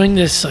sense. Doing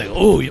this, like,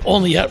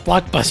 only at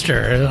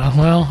Blockbuster.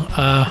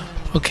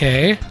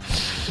 Okay.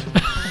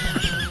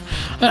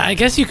 I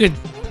guess you could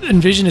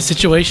envision a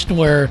situation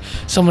where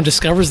someone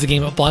discovers the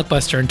game at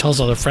Blockbuster and tells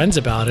all their friends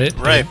about it.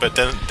 Right, but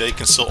then they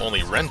can still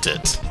only rent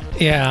it.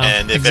 Yeah,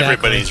 and if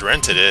everybody's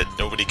rented it,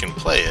 nobody can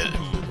play it.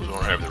 We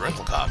don't have the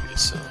rental copies.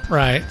 So.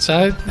 Right.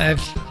 So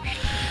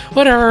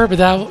whatever.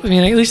 But at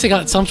least they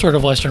got some sort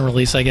of Western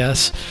release, I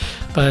guess.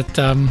 But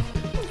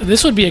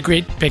this would be a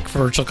great pick for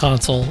Virtual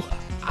Console.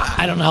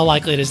 I don't know how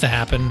likely it is to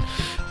happen.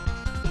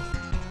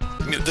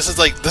 This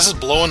is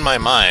blowing my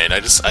mind.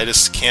 I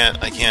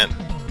can't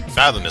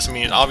fathom this. I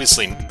mean,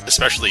 obviously,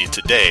 especially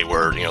today,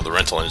 where the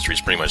rental industry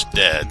is pretty much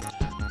dead.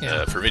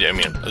 Yeah. For video, I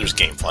mean, there's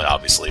GameFly,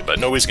 obviously, but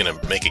nobody's going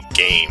to make a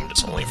game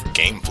just only for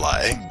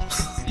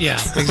GameFly. Yeah,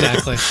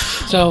 exactly.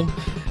 So,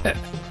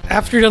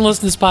 after you're done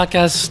listening to this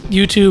podcast,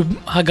 YouTube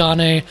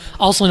Hagane,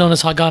 also known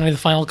as Hagane the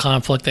Final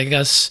Conflict, I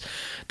guess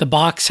the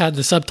box had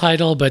the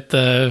subtitle, but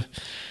the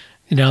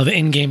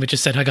in-game, it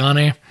just said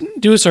Hagane.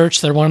 Do a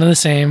search, they're one and the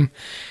same,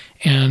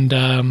 and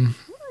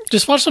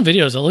just watch some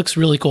videos. It looks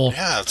really cool.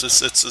 Yeah,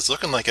 it's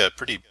looking like a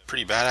pretty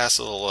badass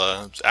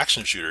little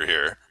action shooter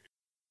here.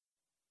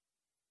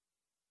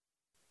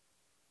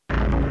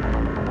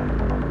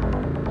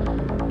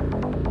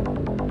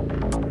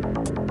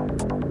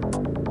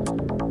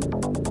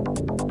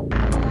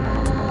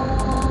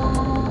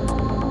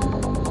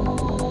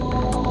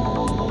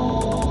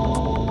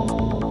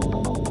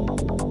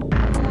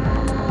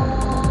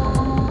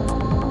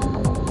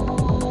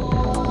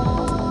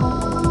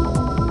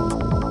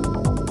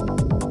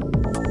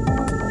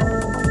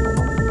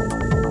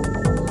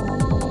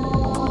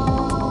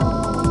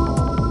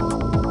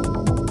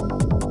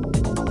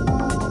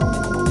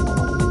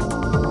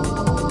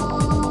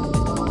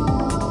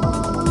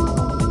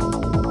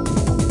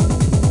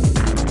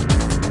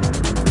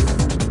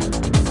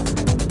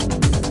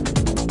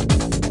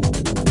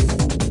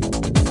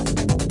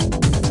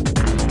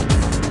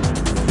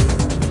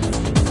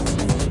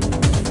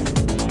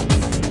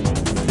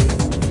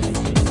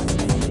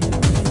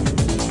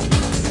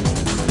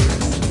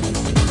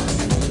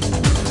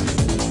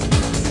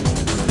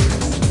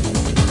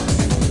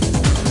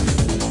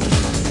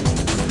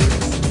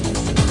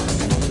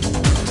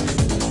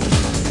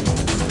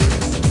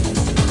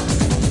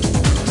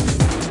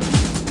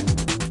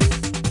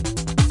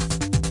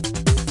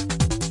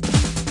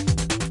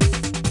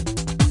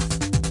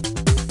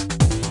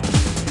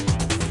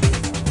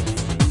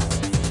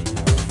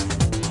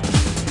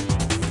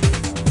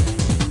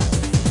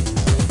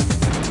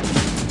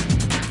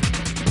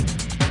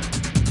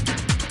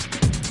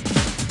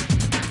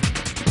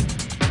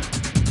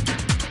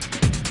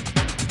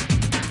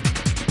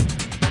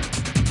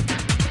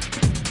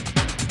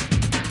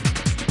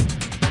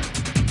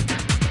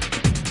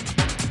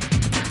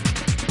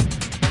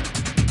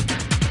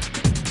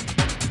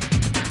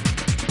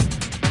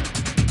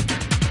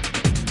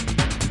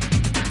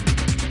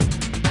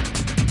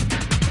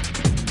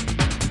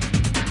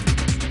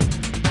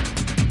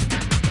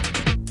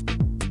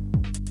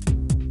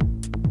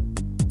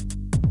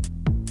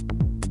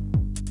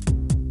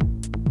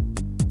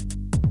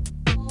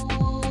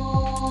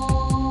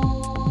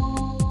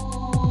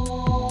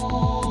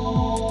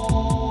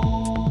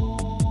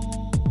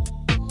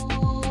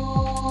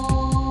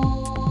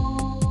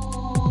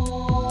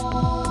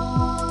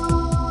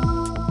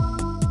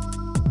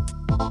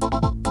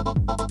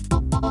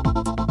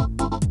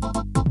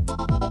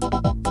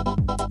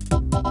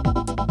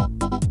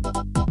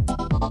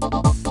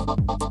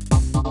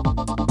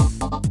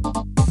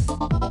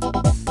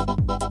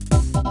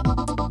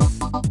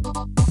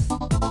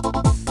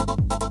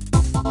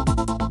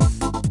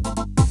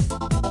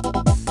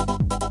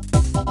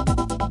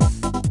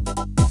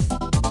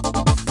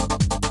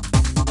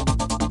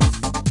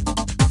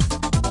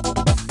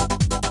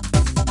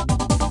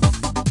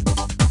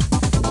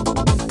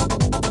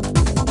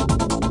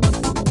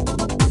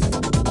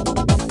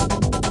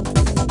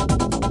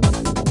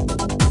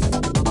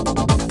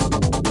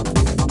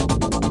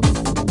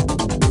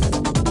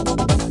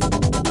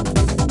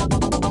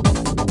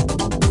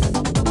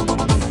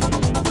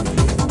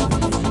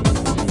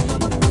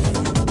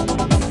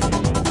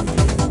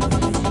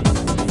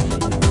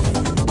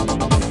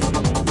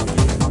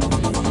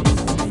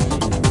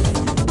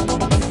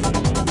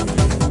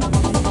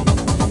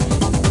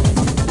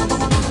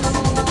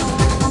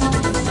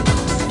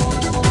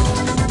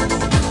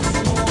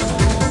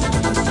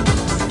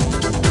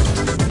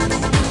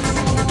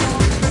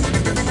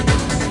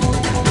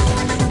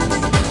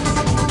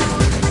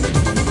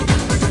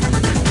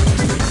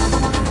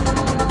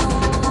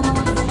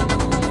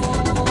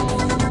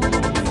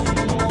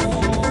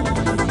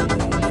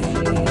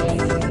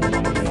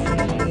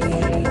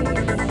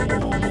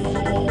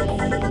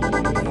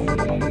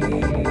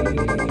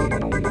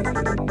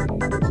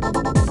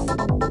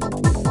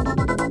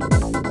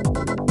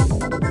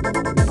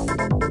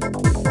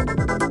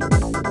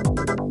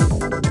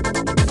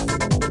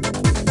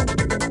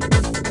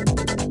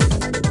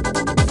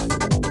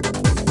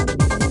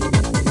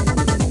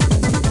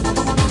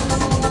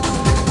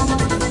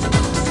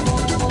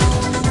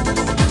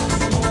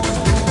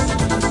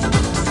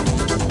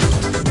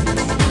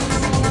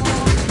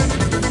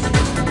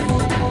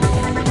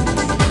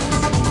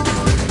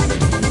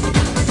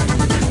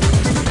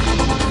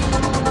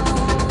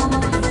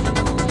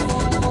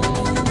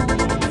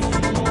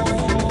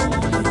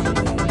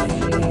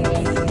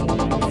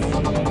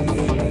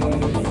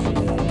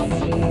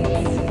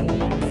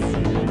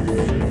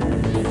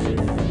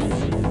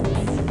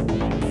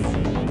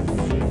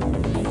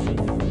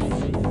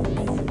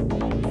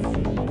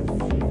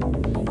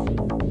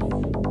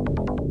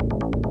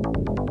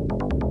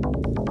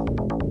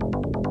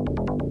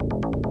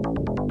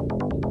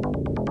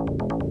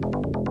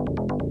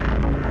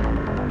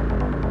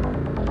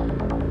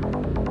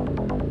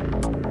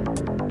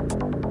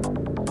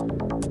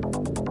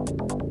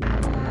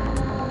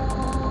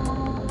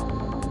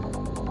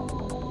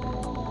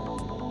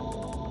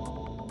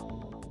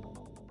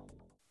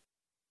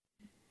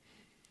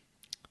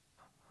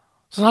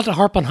 So not to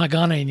harp on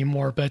Hagane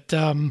anymore, but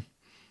I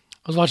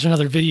was watching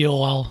another video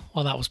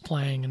while that was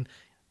playing, and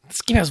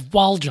this game has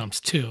wall jumps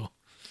too.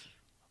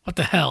 What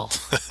the hell?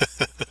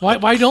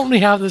 Why don't we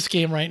have this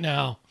game right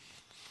now?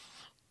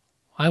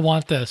 I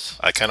want this.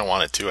 I kind of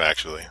want it too,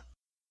 actually.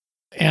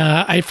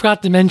 I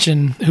forgot to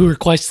mention who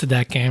requested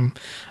that game.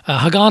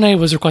 Hagane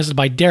was requested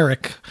by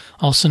Derek,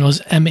 also known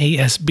as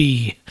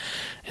MASB,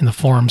 in the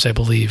forums, I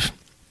believe.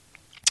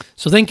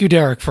 So thank you,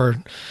 Derek,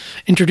 for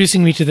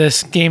introducing me to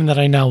this game that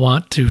I now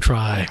want to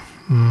try.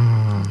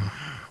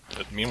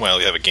 But meanwhile,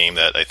 we have a game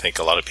that I think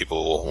a lot of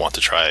people will want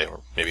to try,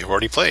 or maybe have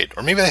already played,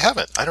 or maybe they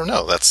haven't. I don't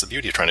know. That's the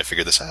beauty of trying to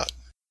figure this out.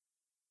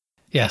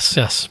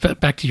 Yes.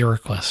 Back to your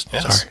request.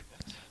 Yes. Sorry.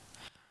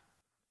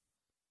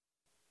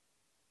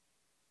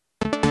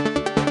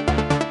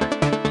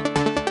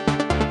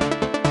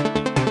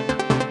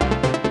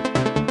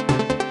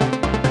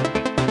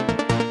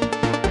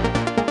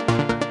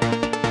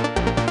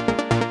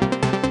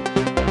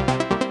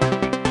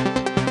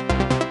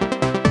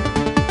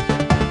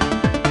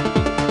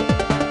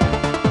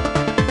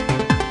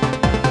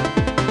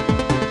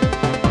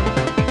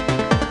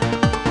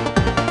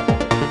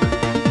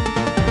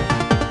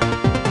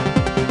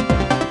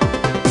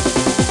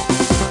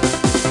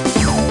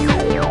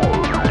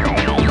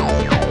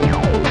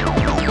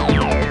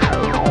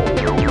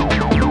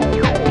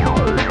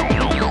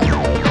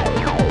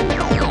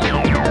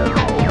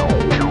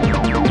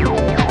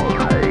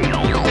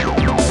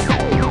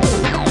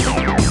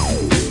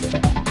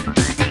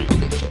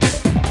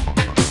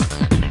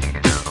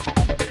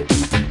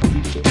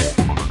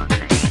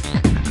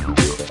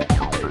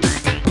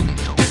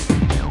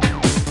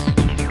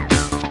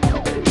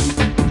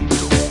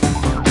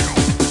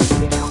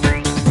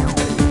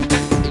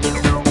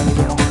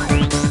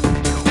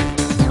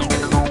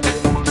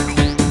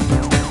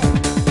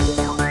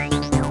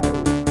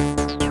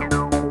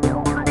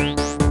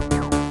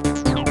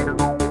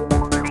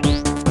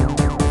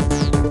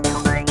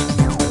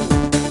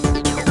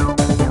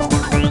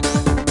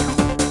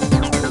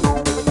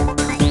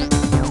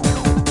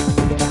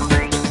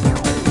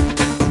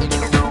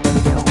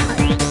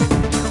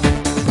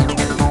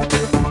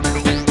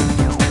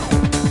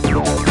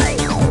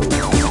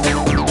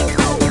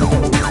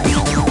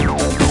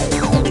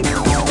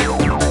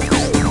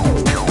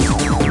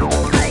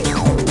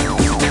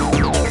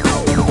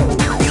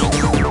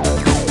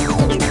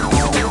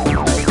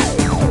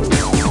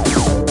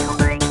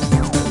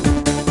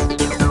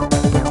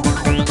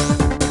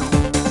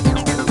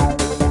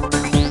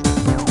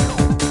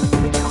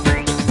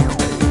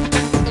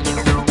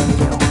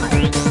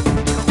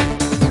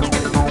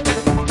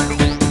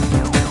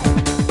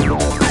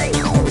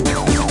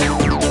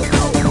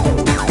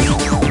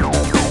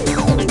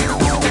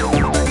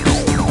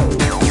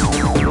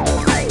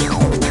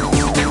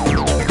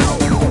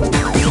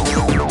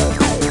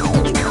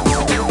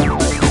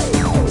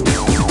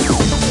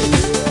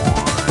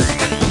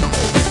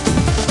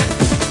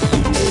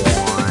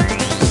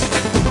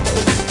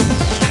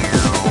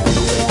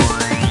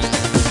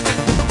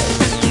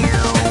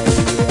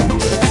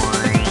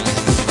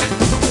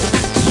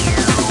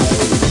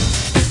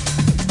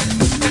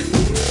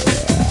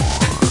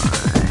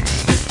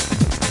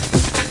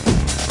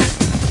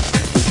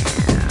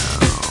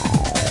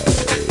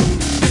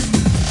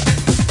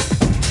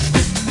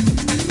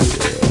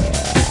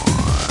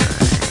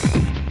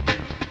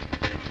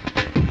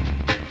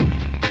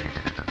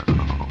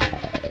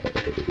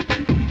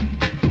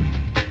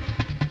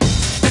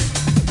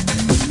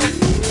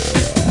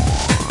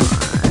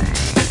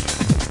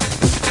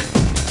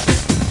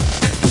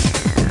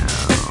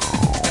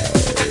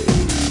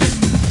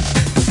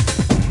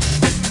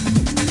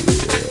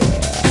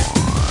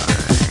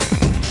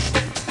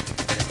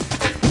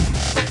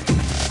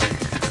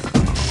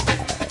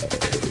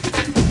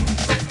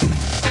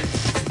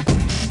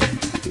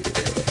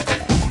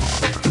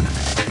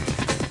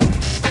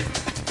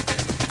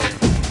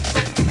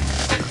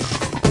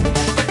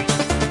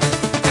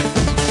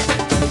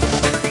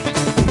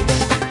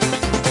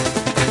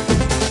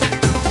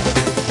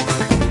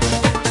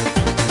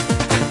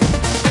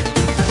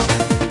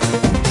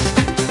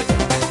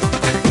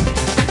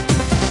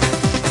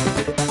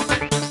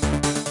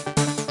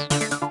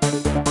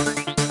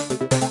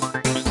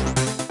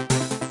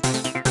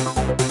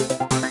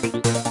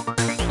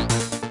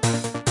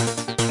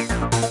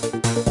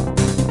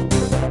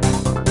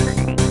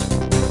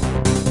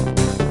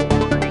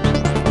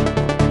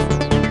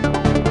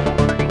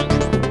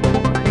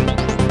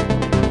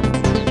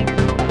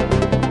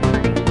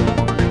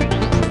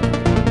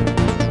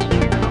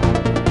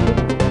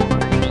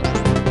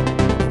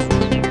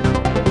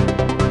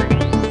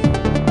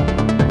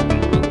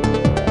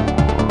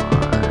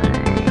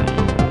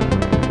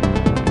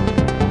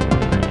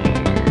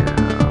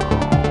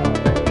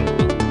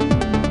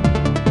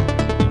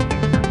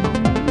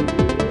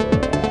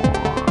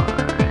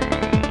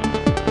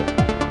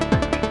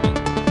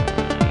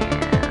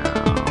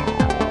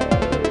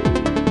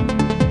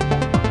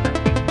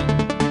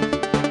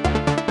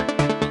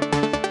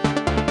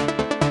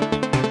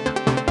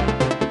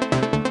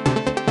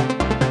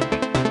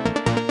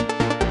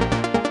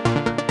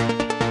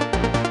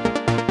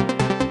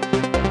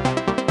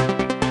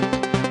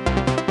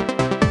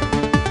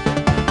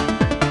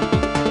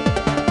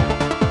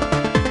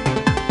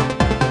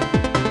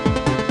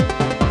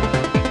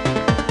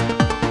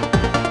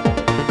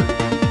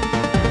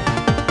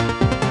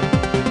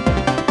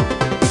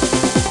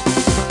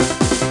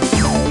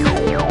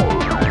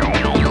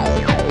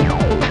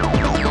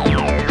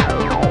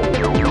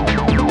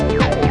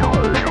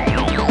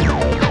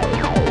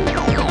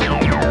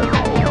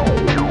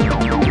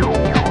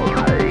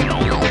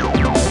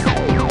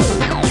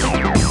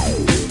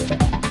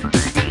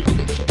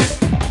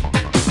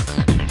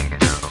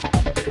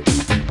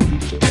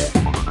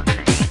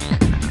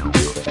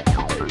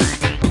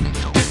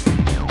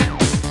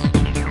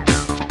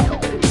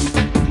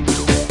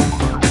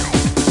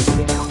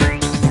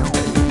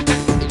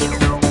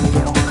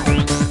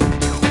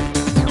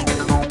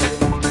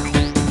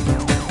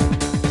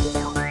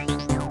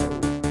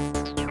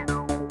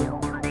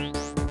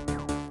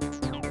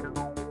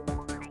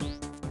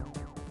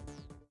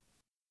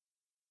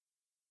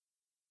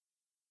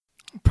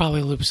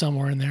 probably loop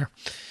somewhere in there.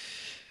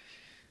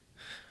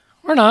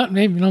 Or not.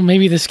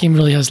 Maybe this game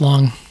really has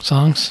long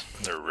songs.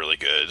 They're really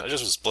good. I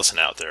just was blissing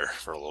out there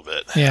for a little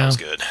bit. Yeah. That was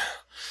good.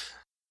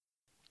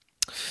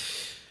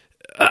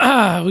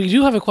 We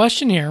do have a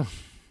question here.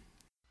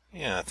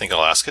 Yeah, I think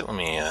I'll ask it. Let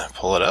me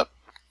pull it up.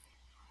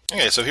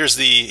 Okay, so here's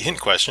the hint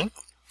question.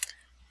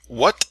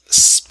 What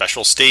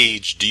special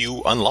stage do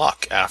you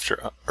unlock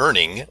after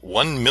earning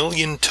 1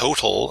 million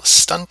total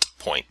stunt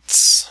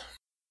points?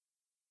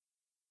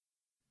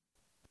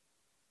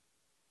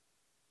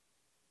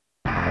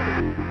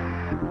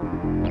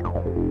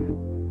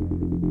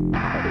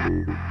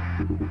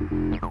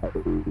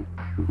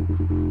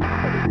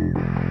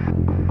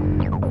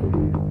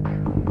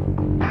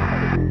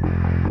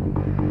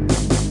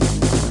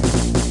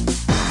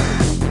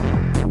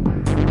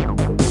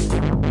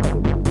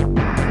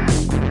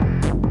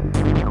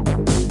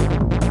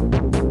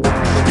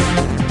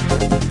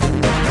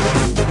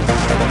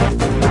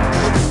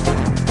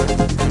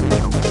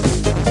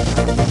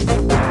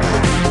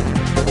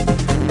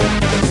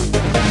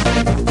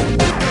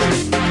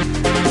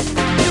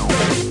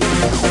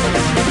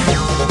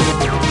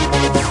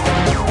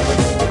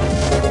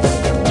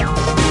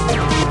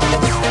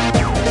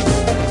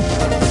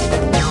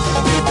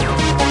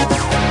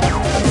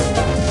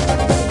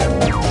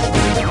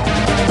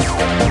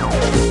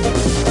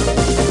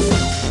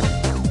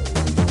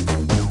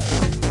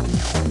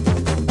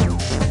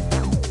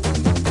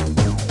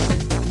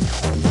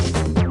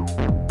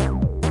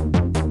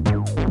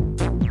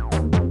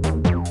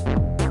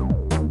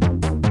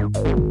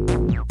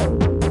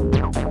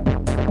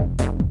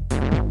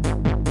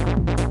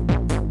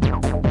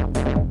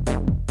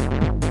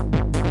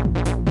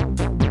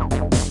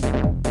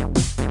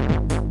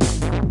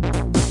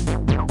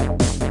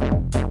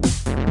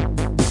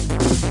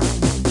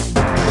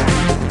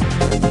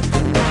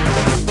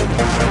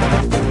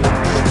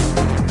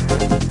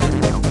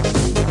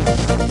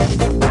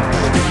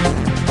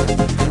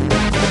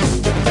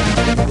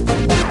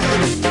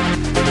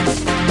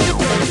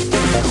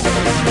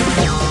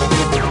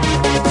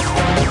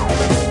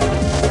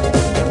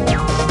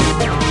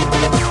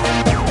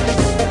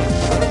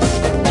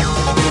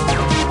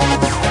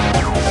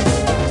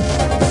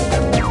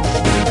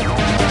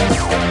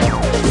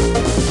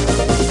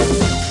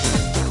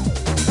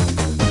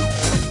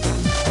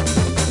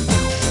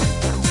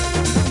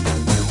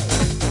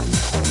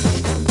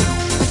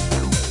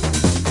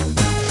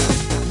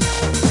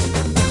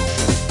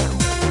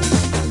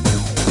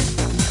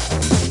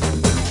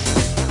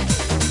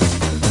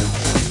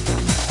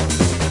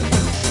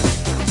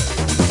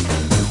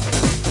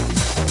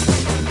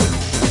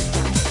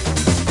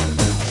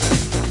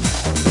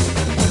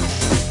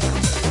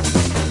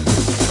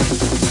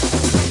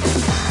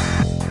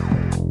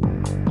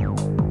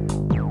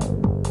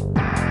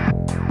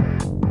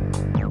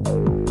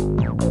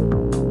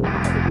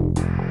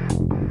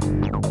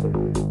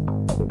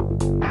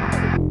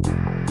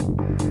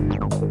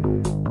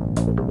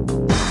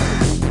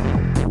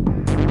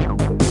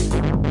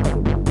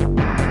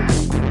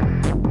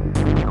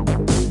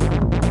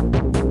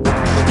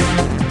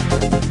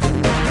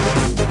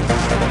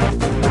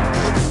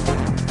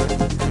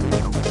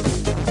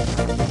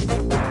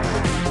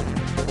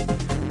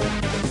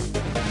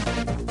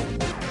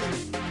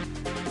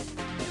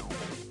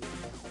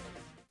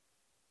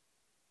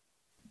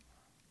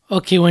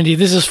 Okay, Wendy,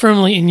 this is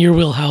firmly in your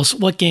wheelhouse.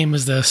 What game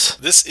is this?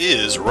 This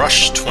is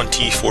Rush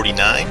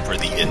 2049 for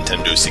the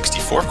Nintendo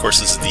 64. Of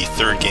course, this is the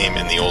third game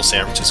in the old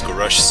San Francisco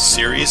Rush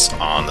series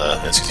on the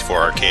N64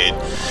 arcade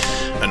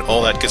and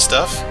all that good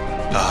stuff.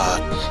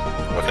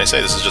 What can I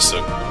say? This is just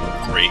a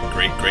great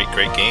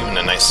game and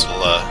a nice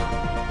little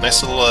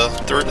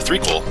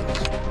threequel,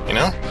 you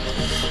know?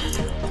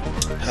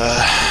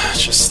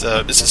 It's just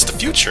the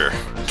future.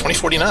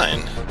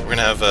 2049. We're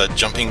gonna have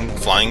jumping,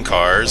 flying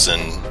cars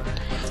and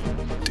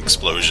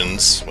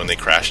explosions when they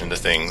crash into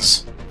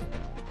things,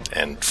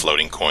 and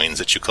floating coins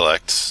that you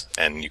collect,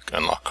 and you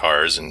unlock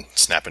cars and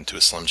snap into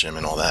a Slim Jim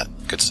and all that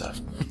good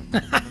stuff.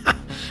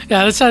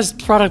 Yeah, this has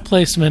product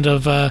placement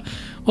of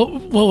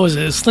what was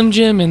it? Slim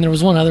Jim, and there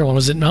was one other one.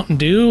 Was it Mountain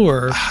Dew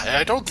or?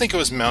 I don't think it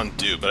was Mountain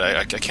Dew, but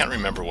I can't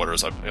remember what it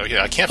was. I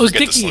can't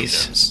forget the Slim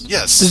Jims.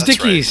 Yes, it was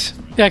Dickies.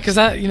 Right. Yeah, because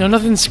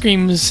nothing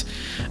screams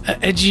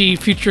edgy,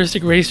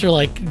 futuristic racer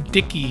like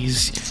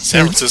Dickies.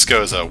 San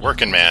Francisco is a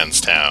working man's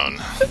town.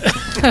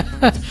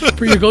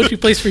 For your go-to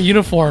place for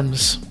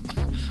uniforms.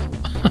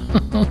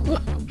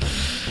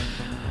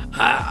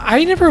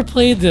 I never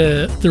played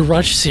the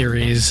Rush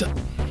series.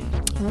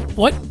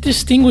 What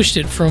distinguished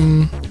it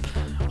from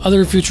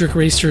other futuristic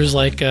racers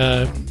like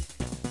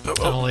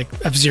like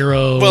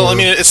F-Zero? Well, I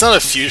mean, it's not a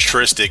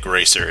futuristic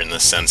racer in the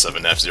sense of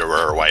an F-Zero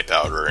or a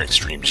Wipeout or an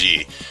Extreme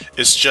G.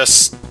 It's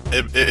just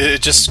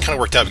it just kind of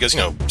worked out because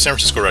San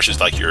Francisco Rush is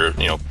like your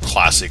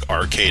classic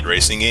arcade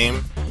racing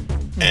game,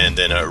 and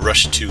then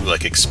Rush 2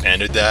 like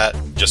expanded that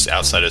just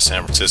outside of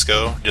San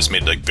Francisco, just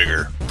made it like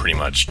bigger pretty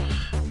much.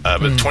 But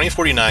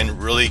 2049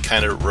 really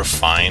kind of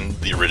refined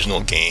the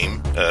original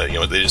game.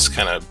 They just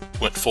kind of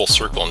went full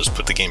circle and just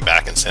put the game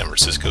back in San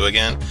Francisco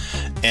again.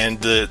 And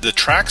the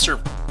tracks are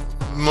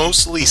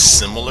mostly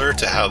similar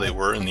to how they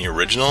were in the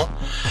original,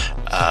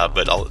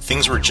 but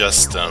things were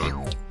just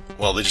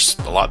they're just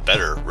a lot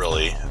better,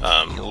 really.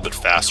 A little bit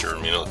faster.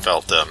 It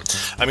felt.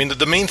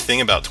 The main thing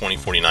about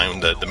 2049,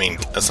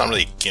 that's not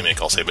really a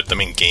gimmick, I'll say, but the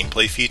main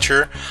gameplay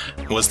feature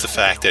was the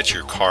fact that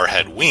your car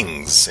had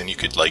wings, and you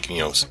could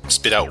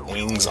spit out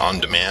wings on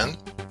demand.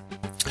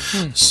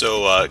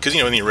 So, because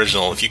in the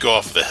original, if you go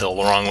off the hill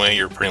the wrong way,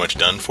 you're pretty much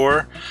done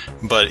for.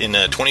 But in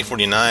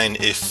 2049,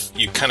 if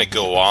you kind of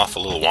go off a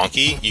little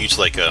wonky, you use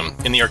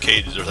in the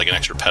arcade there's an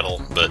extra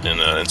pedal, but in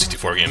an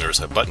N64 game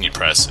there's a button you'd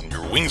press and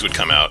your wings would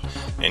come out,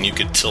 and you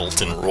could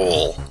tilt and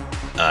roll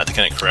to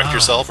kind of correct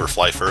yourself or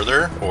fly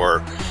further, or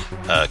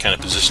kind of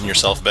position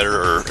yourself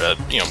better, or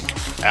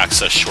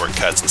access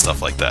shortcuts and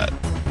stuff like that.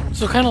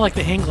 So kind of like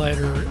the hang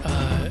glider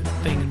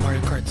thing in Mario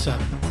Kart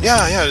 7.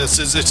 Yeah,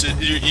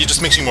 it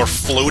just makes you more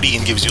floaty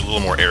and gives you a little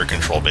more air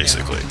control,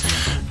 basically.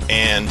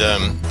 And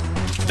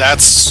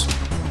that's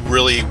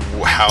really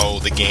how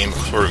the game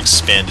sort of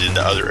expanded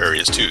into other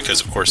areas, too,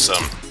 because, of course,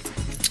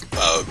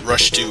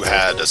 Rush 2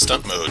 had a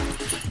stunt mode,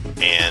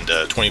 and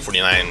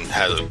 2049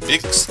 had a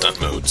big stunt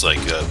mode.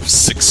 It's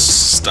 6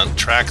 stunt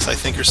tracks, I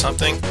think, or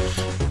something.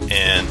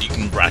 And you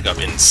can rack up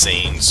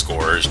insane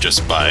scores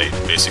just by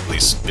basically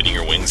spinning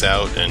your wings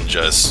out and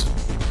just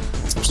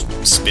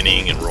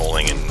spinning and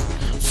rolling and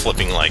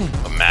flipping like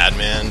a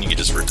madman. You could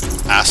just reach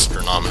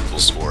astronomical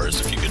scores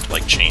if you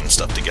could chain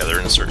stuff together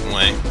in a certain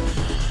way.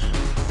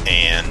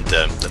 And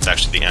that's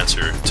actually the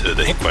answer to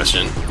the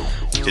question,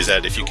 is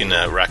that if you can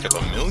rack up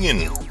 1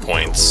 million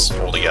points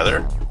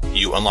altogether,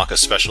 you unlock a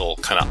special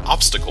kind of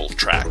obstacle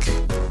track.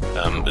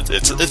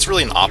 It's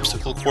really an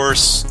obstacle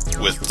course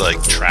with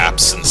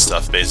traps and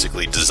stuff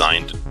basically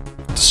designed to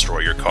destroy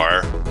your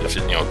car. If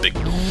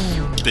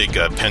a big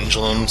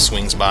pendulum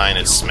swings by and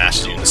it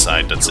smashes you in the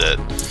side, that's it.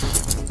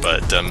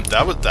 But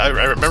I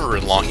remember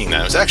unlocking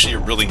that. It was actually a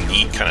really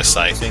neat kind of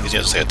side thing because you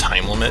have to a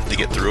time limit to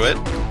get through it.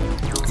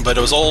 But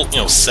it was all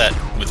set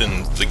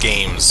within the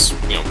game's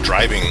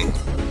driving.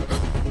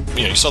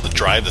 You still have to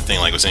drive the thing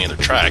like it was any other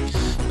track.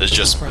 There's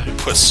just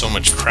put so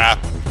much crap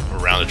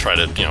around to try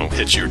to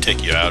hit you or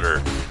take you out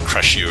or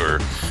crush you, or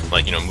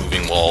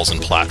moving walls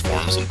and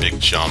platforms and big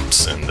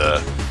jumps and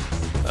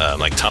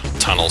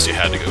tunnels you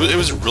had to go. It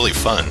was really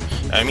fun.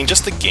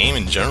 Just the game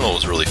in general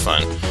was really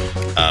fun.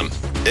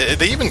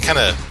 They even kind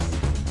of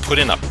put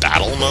in a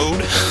battle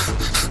mode,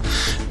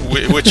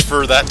 which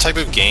for that type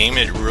of game,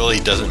 it really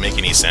doesn't make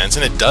any sense,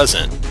 and it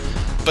doesn't.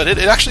 But it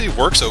actually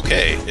works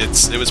okay.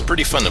 It was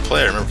pretty fun to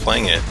play. I remember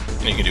playing it.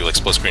 You can do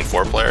split screen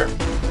 4-player.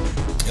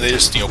 They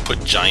just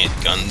put giant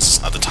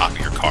guns at the top of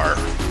your car,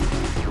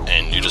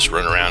 and you just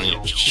run around and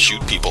you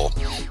shoot people.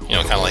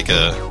 Kind of like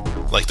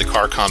the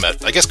car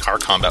combat. I guess car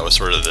combat was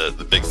sort of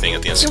the big thing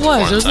at the N64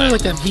 time. It was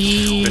like that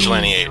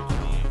Vigilante 8.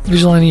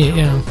 Vigilante 8,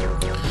 yeah.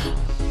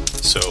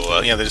 So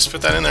they just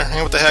put that in there.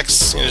 Hey, what the heck?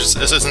 This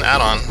is an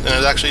add-on, and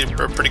it's actually a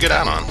pretty good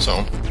add-on.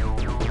 So.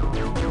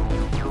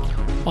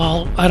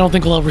 Well, I don't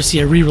think we'll ever see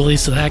a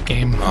re-release of that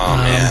game. Oh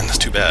man, that's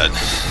too bad.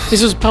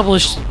 This was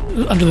published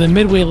under the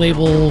Midway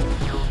label,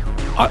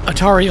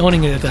 Atari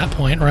owning it at that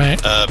point,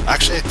 right?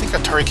 Actually, I think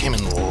Atari came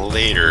in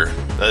later.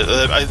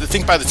 I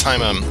think by the time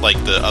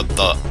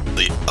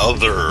the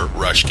other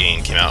Rush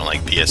game came out on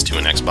PS2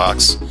 and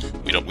Xbox,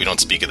 we don't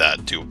speak of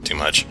that too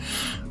much.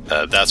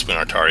 That's when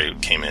Atari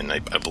came in, I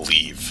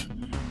believe.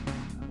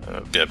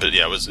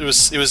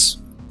 It was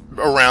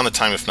around the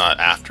time, if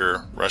not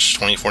after Rush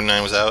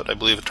 2049 was out, I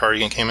believe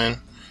Atari came in.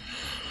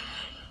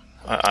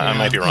 I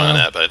might be wrong on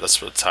that, but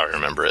that's how I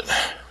remember it.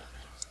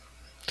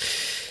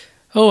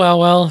 Oh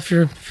well, if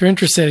you're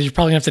interested, you're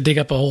probably gonna have to dig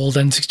up an old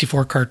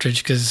N64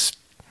 cartridge because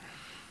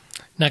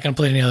not gonna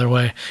play it any other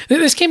way.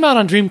 This came out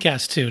on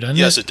Dreamcast too, doesn't it?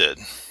 Yes, it did.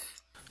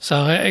 So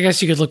I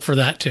guess you could look for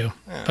that too.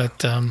 Yeah. But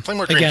play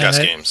more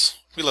Dreamcast games.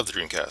 We love the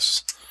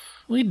Dreamcast.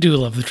 We do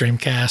love the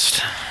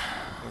Dreamcast.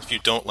 If you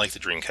don't like the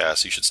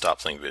Dreamcast, you should stop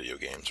playing video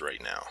games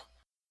right now.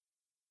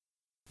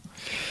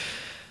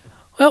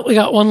 Well, we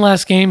got one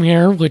last game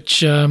here,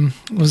 which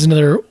was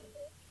another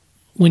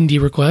Windy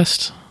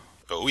request.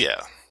 Oh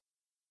yeah.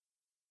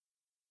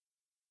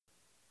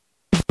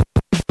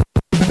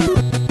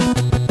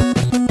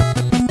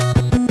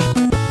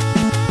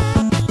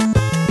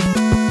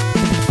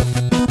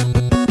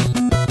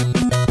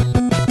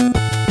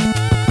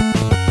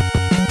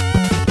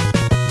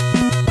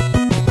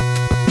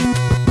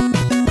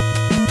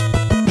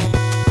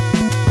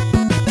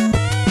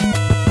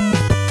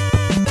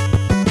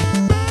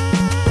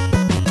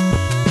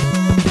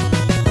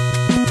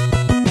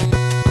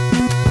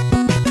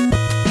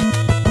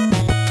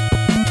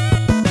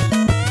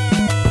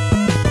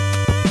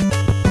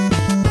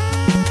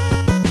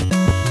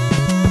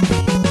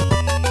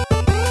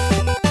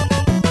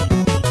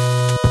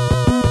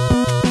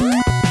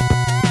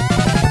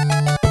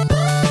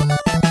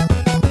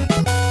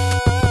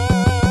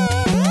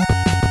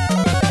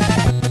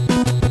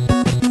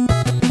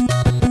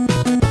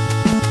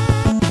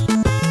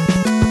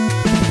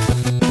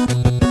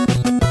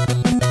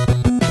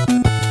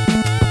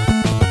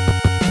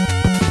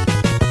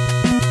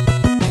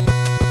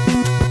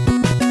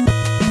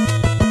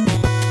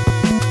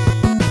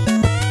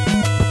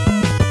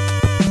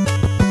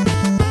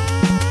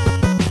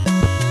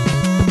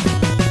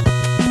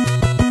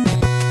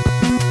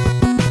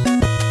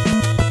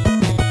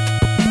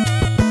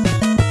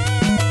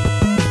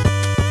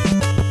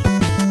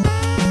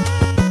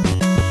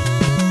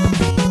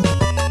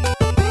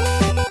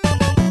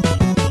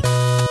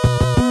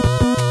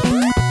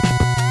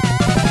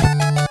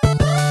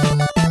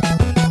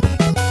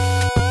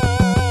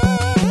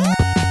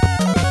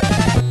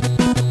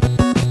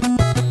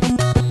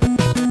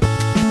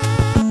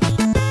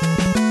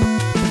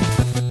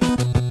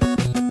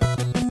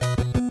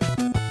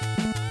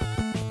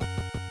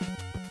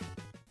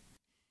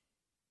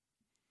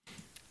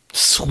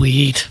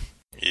 Sweet.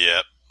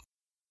 Yep.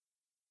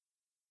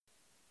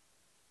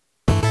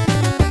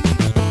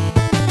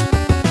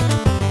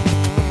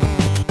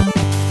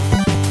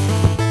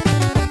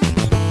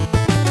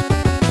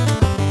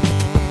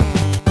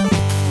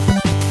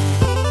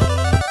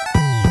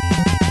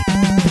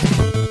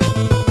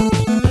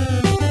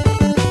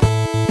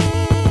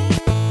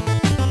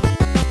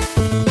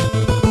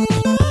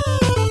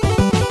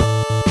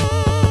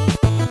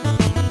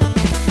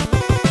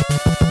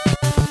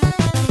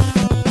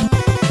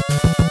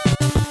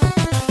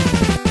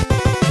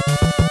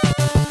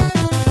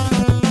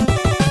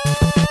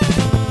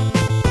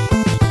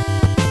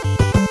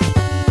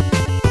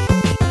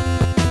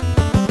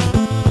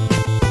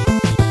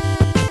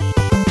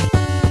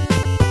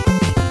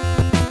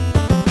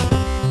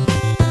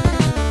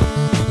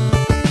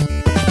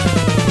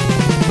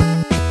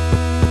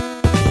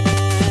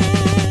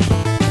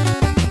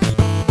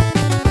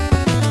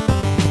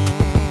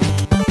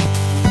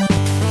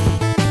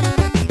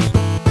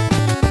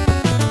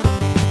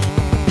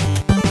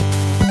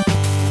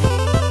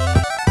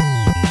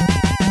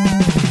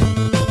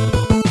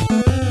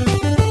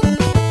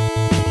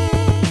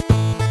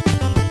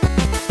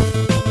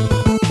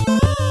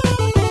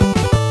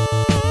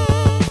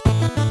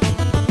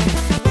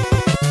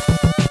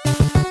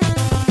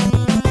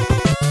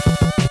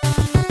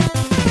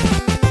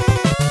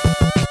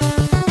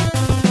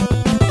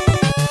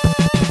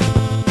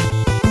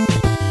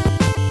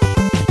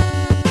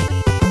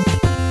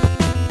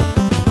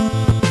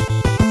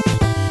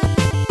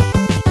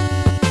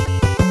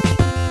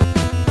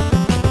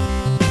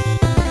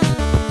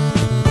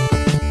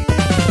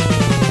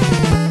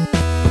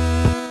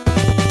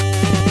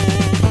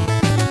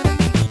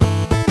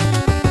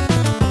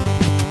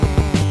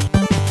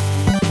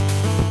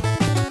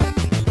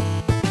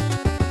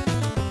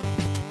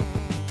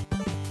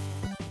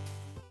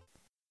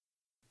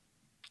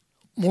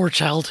 More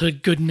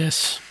childhood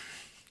goodness.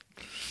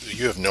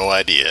 You have no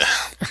idea.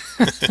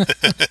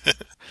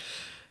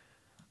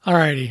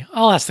 Alrighty,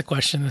 I'll ask the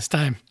question this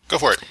time. Go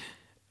for it.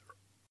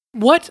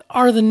 What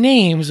are the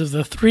names of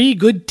the 3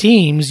 good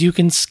teams you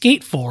can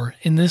skate for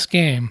in this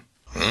game?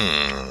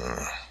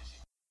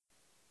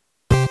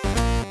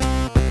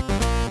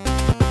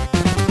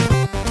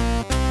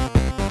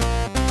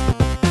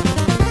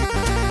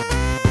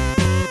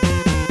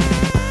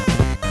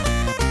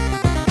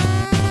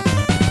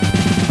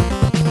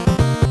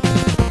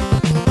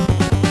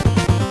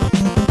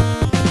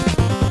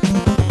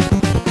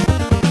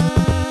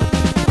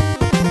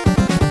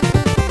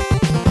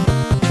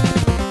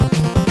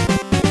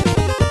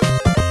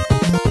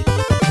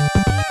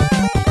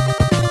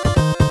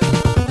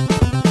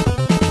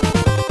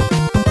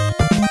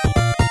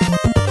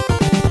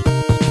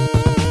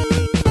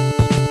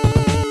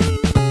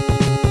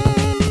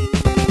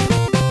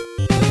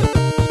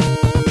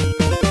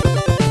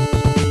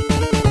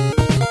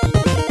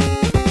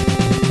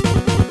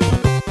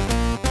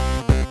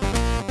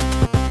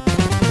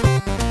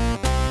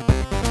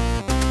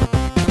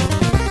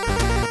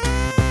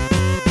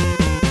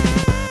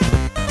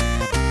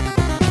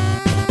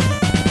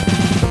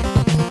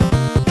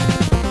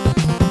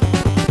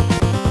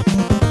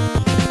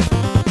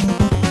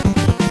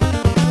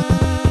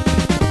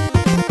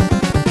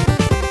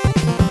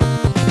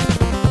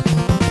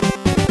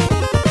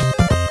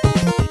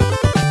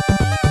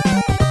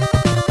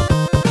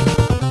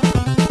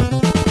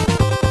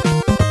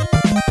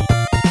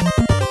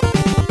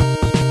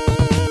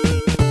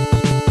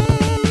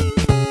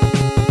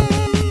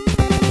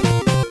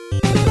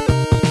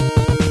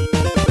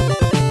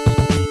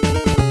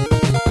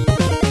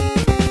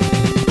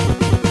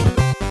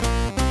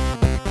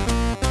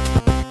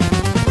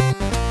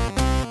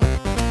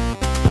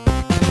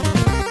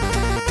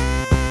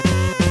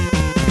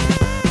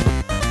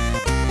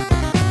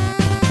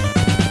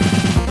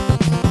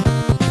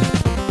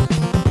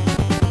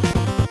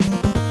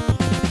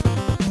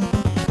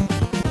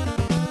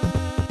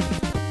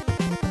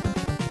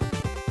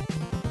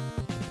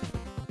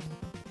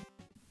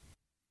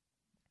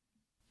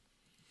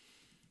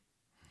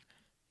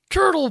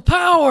 Turtle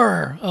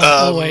power!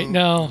 Oh, wait,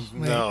 no.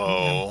 Wait,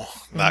 no,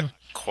 not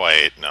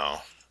quite,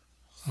 no.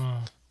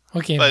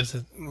 What game is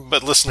it?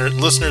 But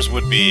listeners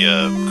would be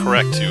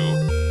correct to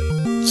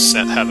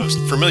have a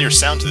familiar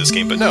sound to this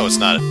game, but no, it's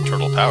not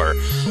Turtle Power.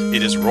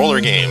 It is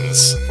Roller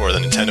Games for the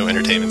Nintendo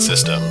Entertainment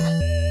System.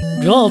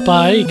 Developed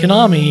by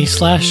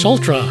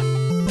Konami/Ultra.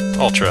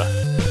 Ultra.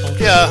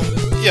 Yeah.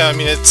 I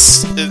mean, it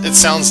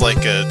sounds like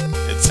it.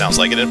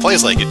 And it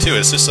plays like it too.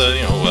 It's just a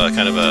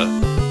kind of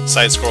a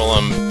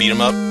side-scroll beat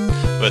 'em up.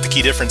 But the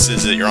key difference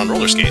is that you're on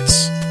roller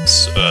skates.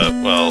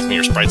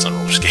 Your sprite's on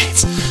roller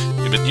skates.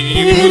 But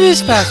it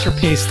is faster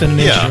paced than a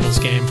Ninja Turtles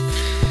game.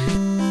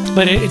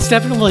 But it's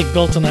definitely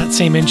built on that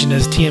same engine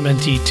as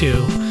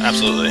TMNT2.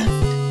 Absolutely.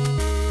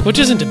 Which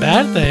isn't a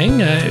bad thing.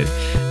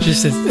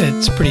 Just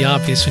it's pretty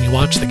obvious when you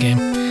watch the game.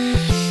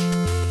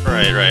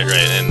 Right.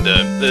 And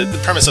the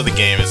premise of the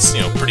game is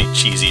pretty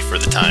cheesy for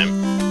the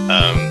time.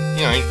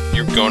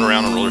 You're going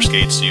around on roller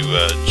skates. You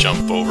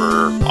jump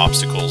over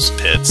obstacles,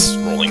 pits,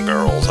 rolling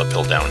barrels,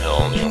 uphill,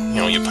 downhill, and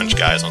you punch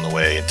guys on the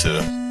way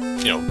into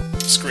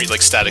screen,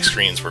 like static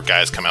screens where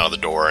guys come out of the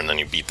door and then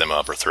you beat them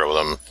up or throw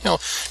them.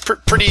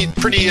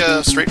 Pretty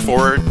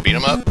straightforward beat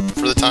 'em up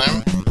for the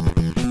time.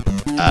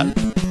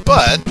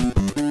 But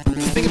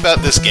the thing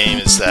about this game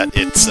is that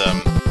it's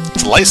a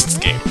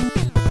licensed game,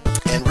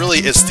 and really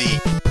it's the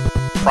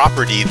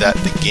property that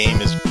the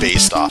game is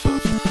based off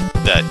of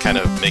that kind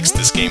of makes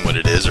this game what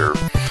it is, or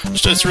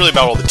it's really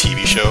about all the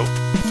TV show,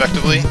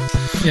 effectively.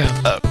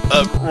 Yeah.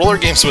 Roller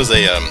Games was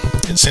a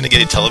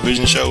syndicated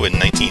television show in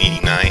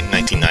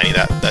 1990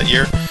 that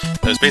year.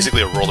 It was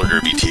basically a roller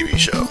derby TV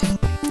show.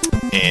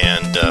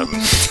 And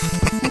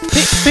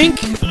think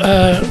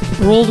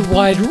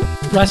Worldwide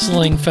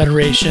Wrestling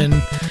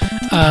Federation,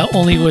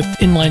 only with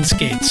inline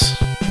skates.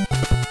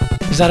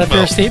 Is that a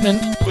fair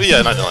statement? Well,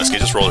 yeah, not inline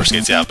skates, just roller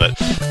skates. Yeah,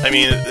 but I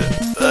mean,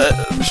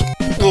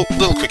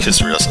 little quick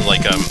history lesson.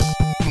 Like,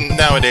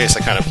 nowadays,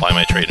 I kind of ply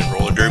my trade in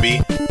roller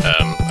derby.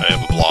 I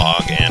have a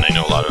blog, and I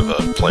know a lot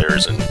of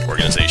players and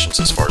organizations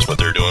as far as what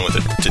they're doing with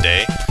it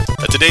today.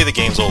 Today, the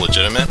game's all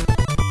legitimate,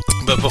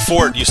 but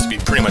before it used to be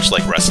pretty much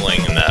like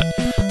wrestling, in that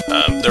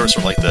there was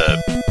sort of like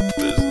the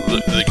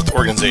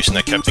organization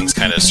that kept things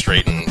kind of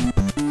straight and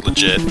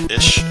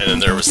legit-ish, and then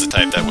there was the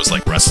type that was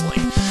like wrestling.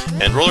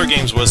 And Roller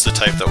Games was the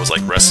type that was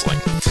like wrestling.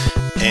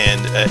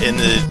 And in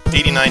the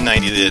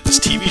 89-90, they had this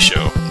TV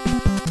show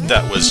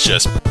that was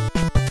just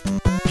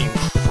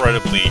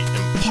incredibly,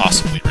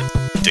 impossibly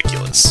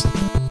ridiculous.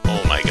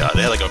 Oh my god,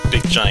 they had like a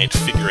big giant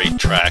figure-8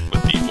 track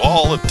with the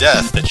wall of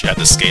death that you had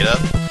to skate up,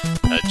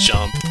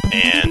 jump,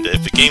 and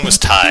if the game was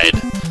tied,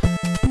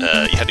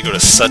 you had to go to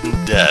sudden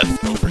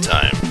death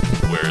overtime,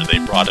 where they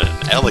brought in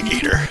an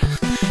alligator,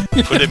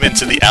 put him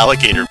into the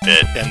alligator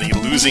pit, and the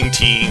losing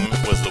team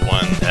was the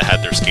one that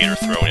had their skater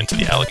thrown into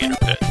the alligator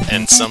pit.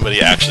 And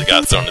somebody actually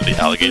got thrown into the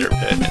alligator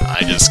pit, and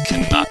I just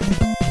cannot,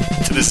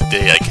 to this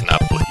day, I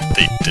cannot believe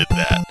they did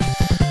that.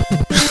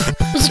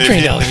 It's a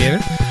trained alligator.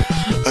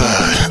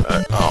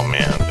 Oh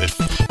man,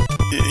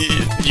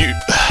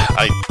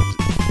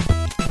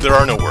 there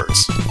are no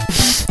words.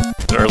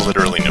 There are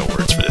literally no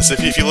words for this.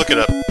 If you look it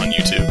up on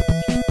YouTube,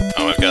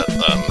 I've got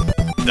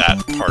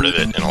that part of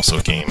it and also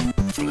a game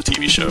from the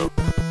TV show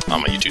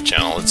on my YouTube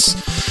channel. It's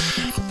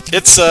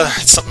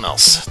something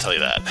else, I'll tell you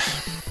that.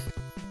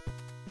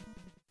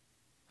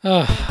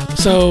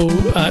 So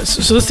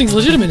this thing's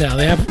legitimate now.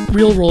 They have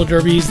real roller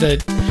derbies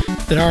that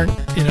aren't,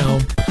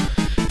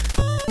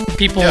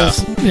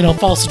 people's,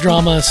 false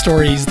drama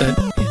stories. That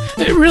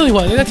it really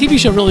was. That TV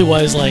show really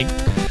was like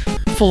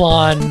full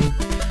on,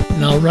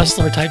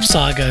 wrestler type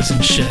sagas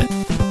and shit.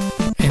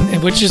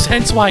 And which is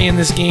hence why in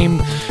this game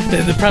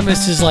the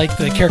premise is like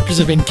the characters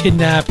have been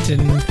kidnapped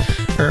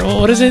or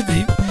what is it?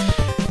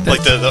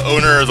 Like the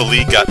owner of the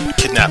league got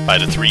kidnapped by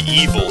the 3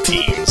 evil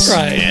teams,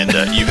 right? And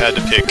you had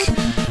to pick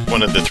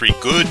one of the 3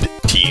 good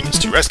teams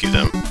to rescue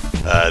them.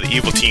 The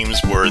evil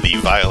teams were the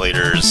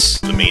Violators,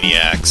 the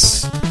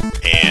Maniacs,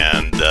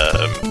 and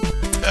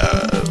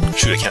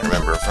I can't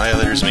remember.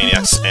 Violators,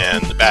 Maniacs,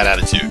 and the Bad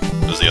Attitude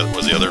was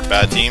the other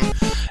bad team.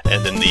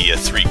 And then the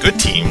 3 good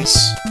teams,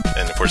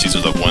 and of course these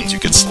are the ones you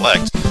could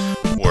select,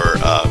 were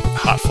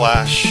Hot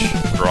Flash,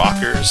 the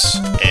Rockers,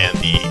 and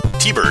the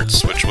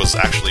T-Birds, which was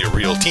actually a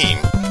real team,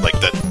 like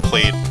that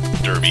played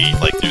derby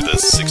like through the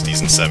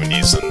 60s and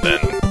 70s, and then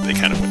they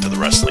kind of went to the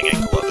wrestling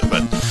angle of it.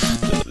 But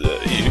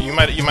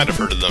you might have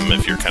heard of them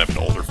if you're kind of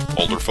an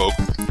older folk.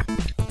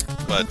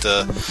 But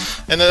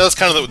and that was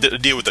kind of the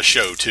deal with the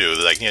show too.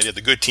 Like, you had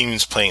the good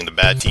teams playing the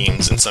bad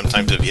teams, and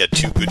sometimes if you had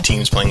 2 good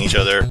teams playing each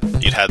other,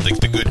 you'd have the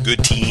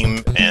good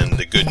team and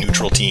the good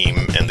neutral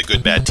team and the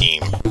good bad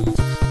team.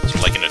 Sort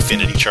of like an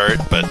affinity chart,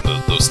 but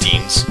those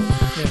teams.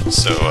 Yeah.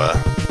 So,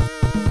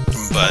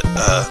 but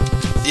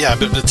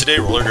today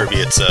roller derby,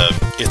 it's a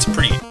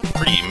pretty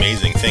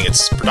amazing thing.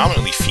 It's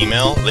predominantly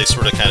female. They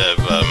sort of kind of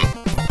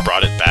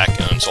brought it back,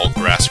 and it's all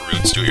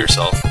grassroots, do it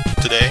yourself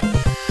today.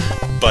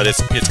 But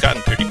it's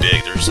gotten pretty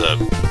big. There's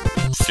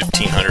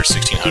 1,500,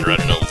 1,600, I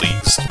don't know,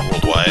 leagues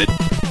worldwide,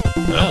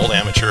 old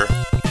amateur,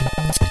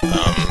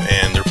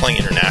 and they're playing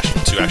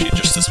international too. Actually,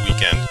 just this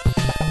weekend,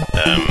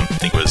 I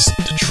think it was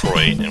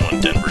Detroit and one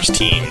of Denver's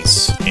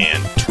teams,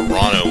 and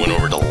Toronto went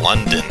over to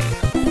London.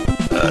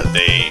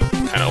 They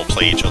kind of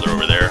play each other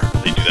over there.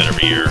 They do that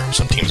every year.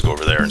 Some teams go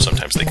over there, and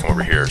sometimes they come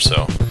over here.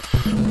 So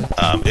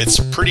it's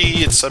a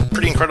pretty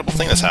incredible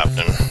thing that's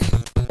happening.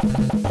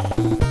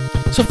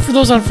 So for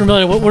those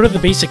unfamiliar, what are the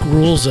basic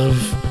rules of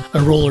a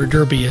roller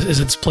derby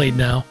as it's played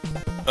now?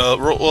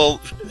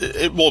 Well,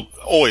 it will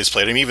always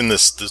play. I mean, even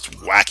this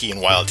wacky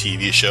and wild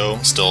TV show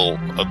still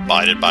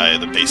abided by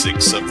the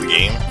basics of the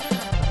game.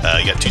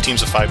 You got 2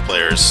 teams of 5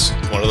 players.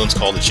 One of them's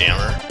called a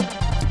jammer,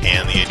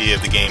 and the idea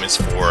of the game is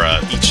for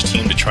each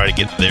team to try to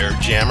get their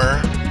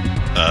jammer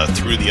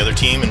through the other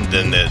team, and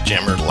then the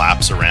jammer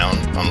laps around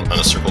on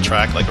a circle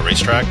track, like a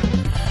racetrack,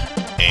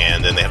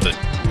 and then they have to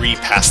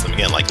repass them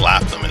again, like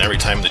lap them, and every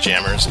time the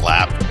jammers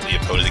lap the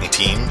opposing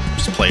team,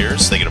 just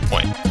players, they get a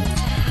point.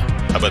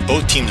 but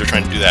both teams are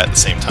trying to do that at the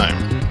same time.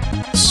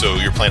 So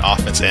you're playing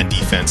offense and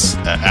defense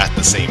at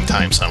the same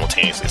time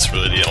simultaneously. It's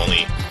really the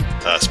only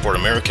sport,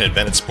 American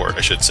invented sport,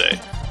 I should say,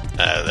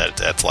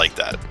 that's like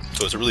that.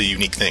 So it's a really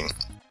unique thing.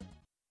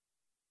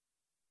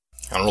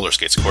 On roller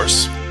skates, of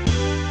course.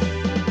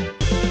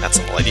 That's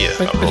the whole idea.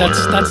 But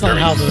that's not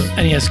how the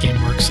NES game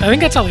works. I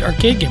think that's how the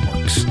arcade game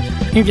works.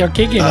 I think the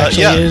arcade game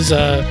actually is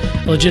a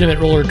legitimate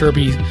roller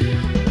derby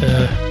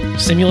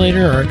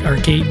simulator or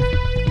arcade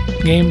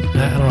game.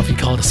 I don't know if you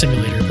call it a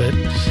simulator, but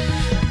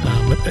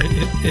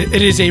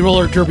it is a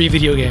roller derby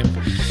video game.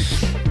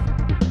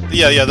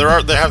 Yeah. There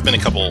have been a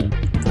couple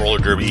roller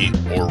derby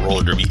or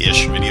roller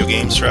derby-ish video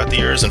games throughout the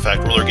years. In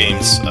fact, roller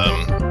games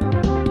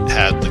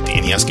had like the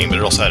NES game, but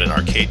it also had an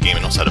arcade game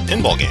and also had a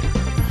pinball game.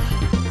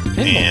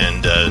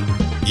 And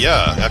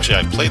actually,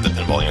 I played the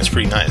pinball game. It's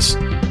pretty nice.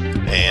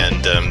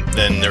 And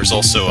then there's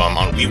also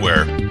on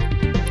WiiWare.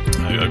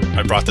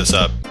 I brought this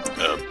up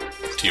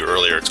to you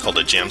earlier. It's called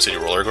the Jam City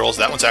Roller Girls.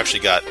 That one's actually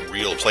got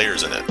real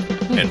players in it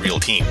and real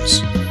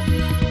teams,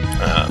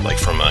 like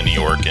from New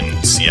York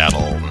and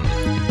Seattle,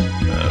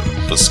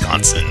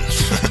 Wisconsin.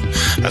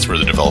 That's where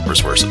the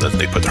developers were, so that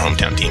they put their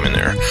hometown team in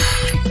there.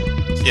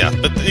 Yeah,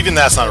 but even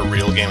that's not a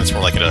real game. It's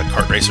more like a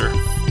kart racer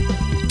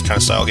kind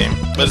of style game.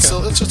 But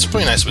it's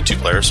pretty nice with 2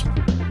 players.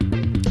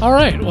 All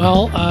right.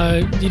 Well,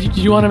 did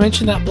you want to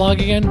mention that blog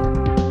again?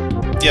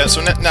 Yeah,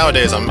 so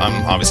nowadays I'm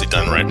obviously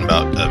done writing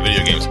about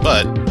video games,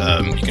 but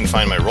you can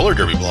find my roller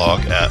derby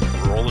blog at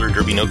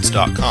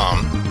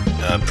rollerderbynotes.com.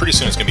 Pretty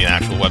soon it's going to be an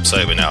actual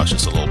website, but now it's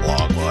just a little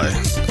blog while I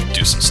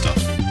do some stuff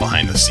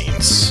behind the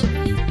scenes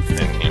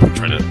and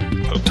try to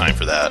poke time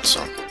for that.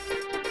 So,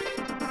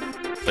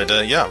 but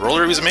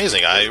roller derby is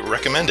amazing. I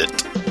recommend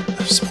it.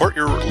 Support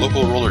your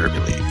local roller derby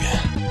league.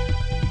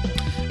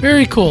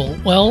 Very cool.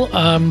 Well,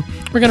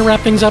 we're going to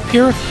wrap things up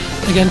here.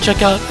 Again,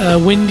 check out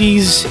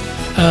Wendy's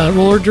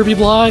roller derby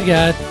blog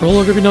at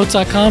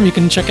rollerderbynotes.com. You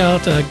can check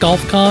out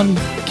GolfCon,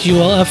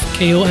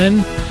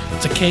 GULFKON.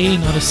 It's a K,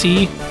 not a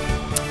C.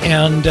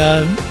 And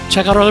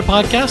check out our other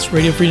podcasts,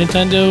 Radio Free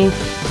Nintendo,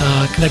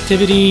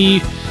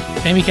 Connectivity,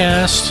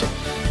 Famicast.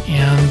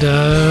 And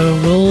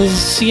we'll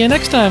see you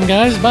next time,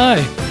 guys. Bye.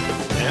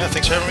 Yeah,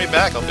 thanks for having me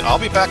back. I'll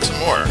be back some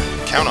more.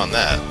 Count on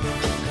that.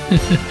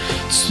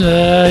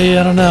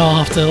 I don't know. I'll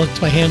have to look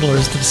to my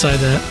handlers to decide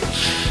that.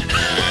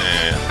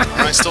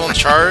 Am I still in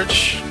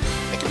charge?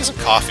 Give me some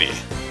coffee.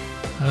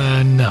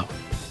 No.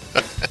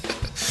 All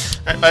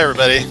right, bye,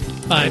 everybody.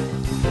 Bye.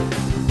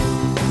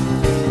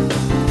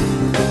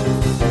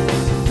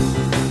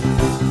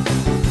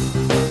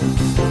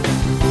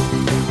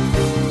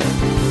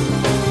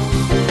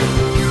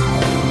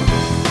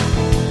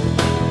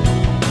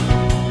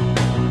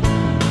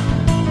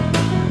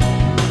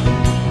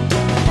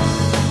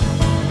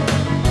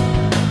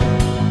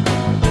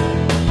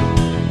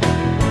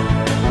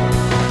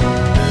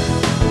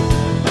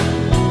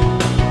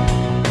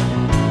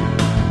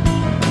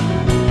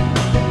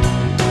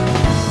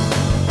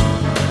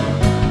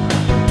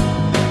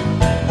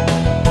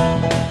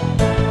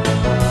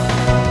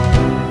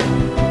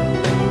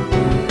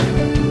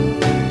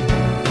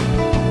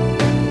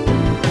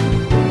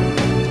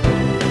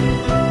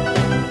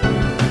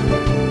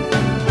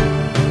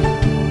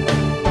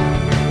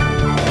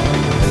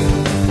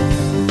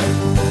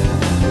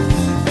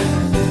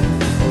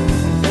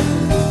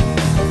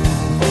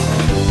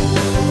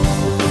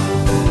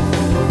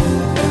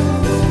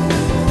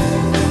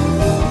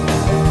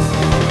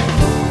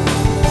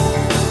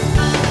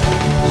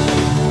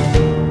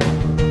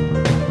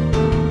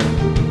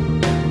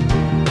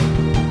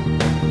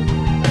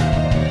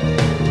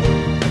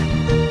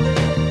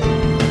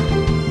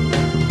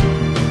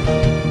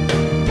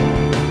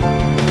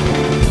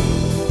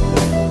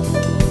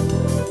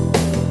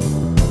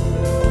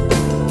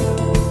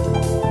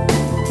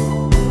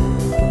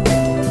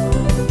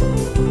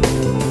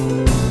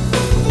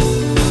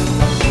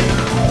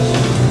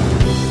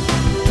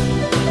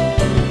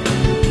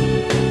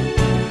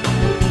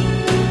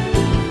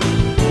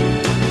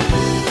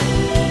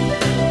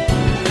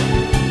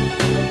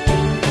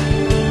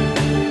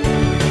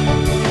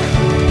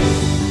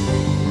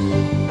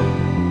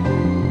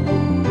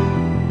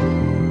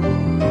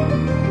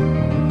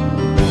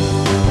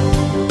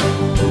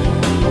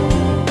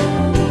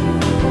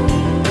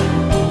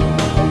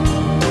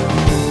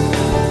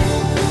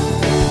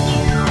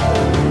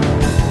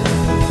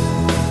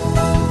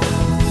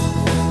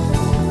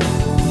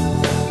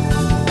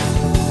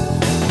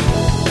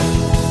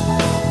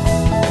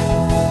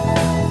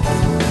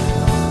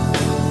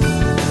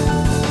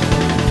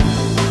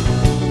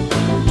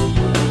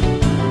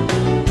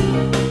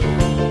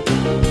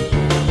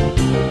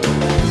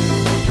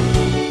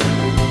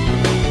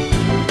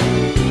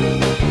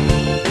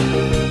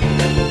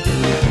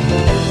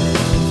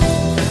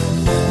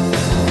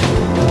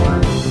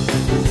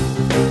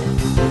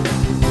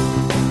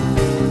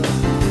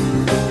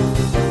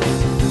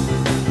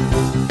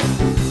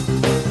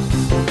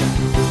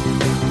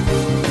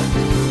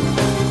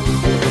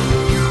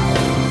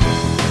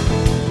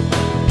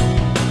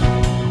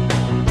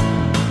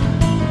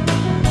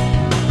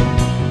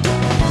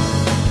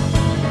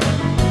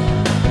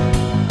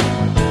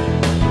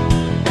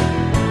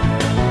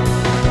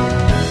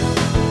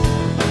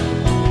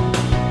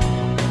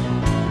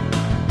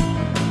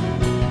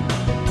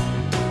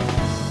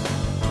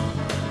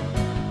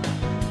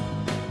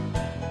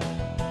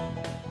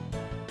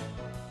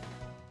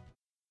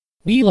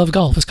 We Love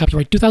Golf is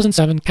copyright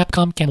 2007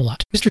 Capcom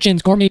Camelot. Mr.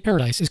 Chin's Gourmet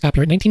Paradise is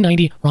copyright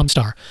 1990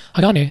 Romstar.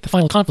 Hagane, The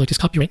Final Conflict is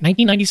copyright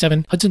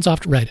 1997 Hudson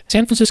Soft Red.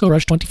 San Francisco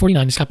Rush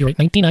 2049 is copyright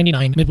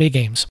 1999 Midway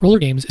Games. Roller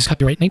Games is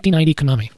copyright 1990 Konami.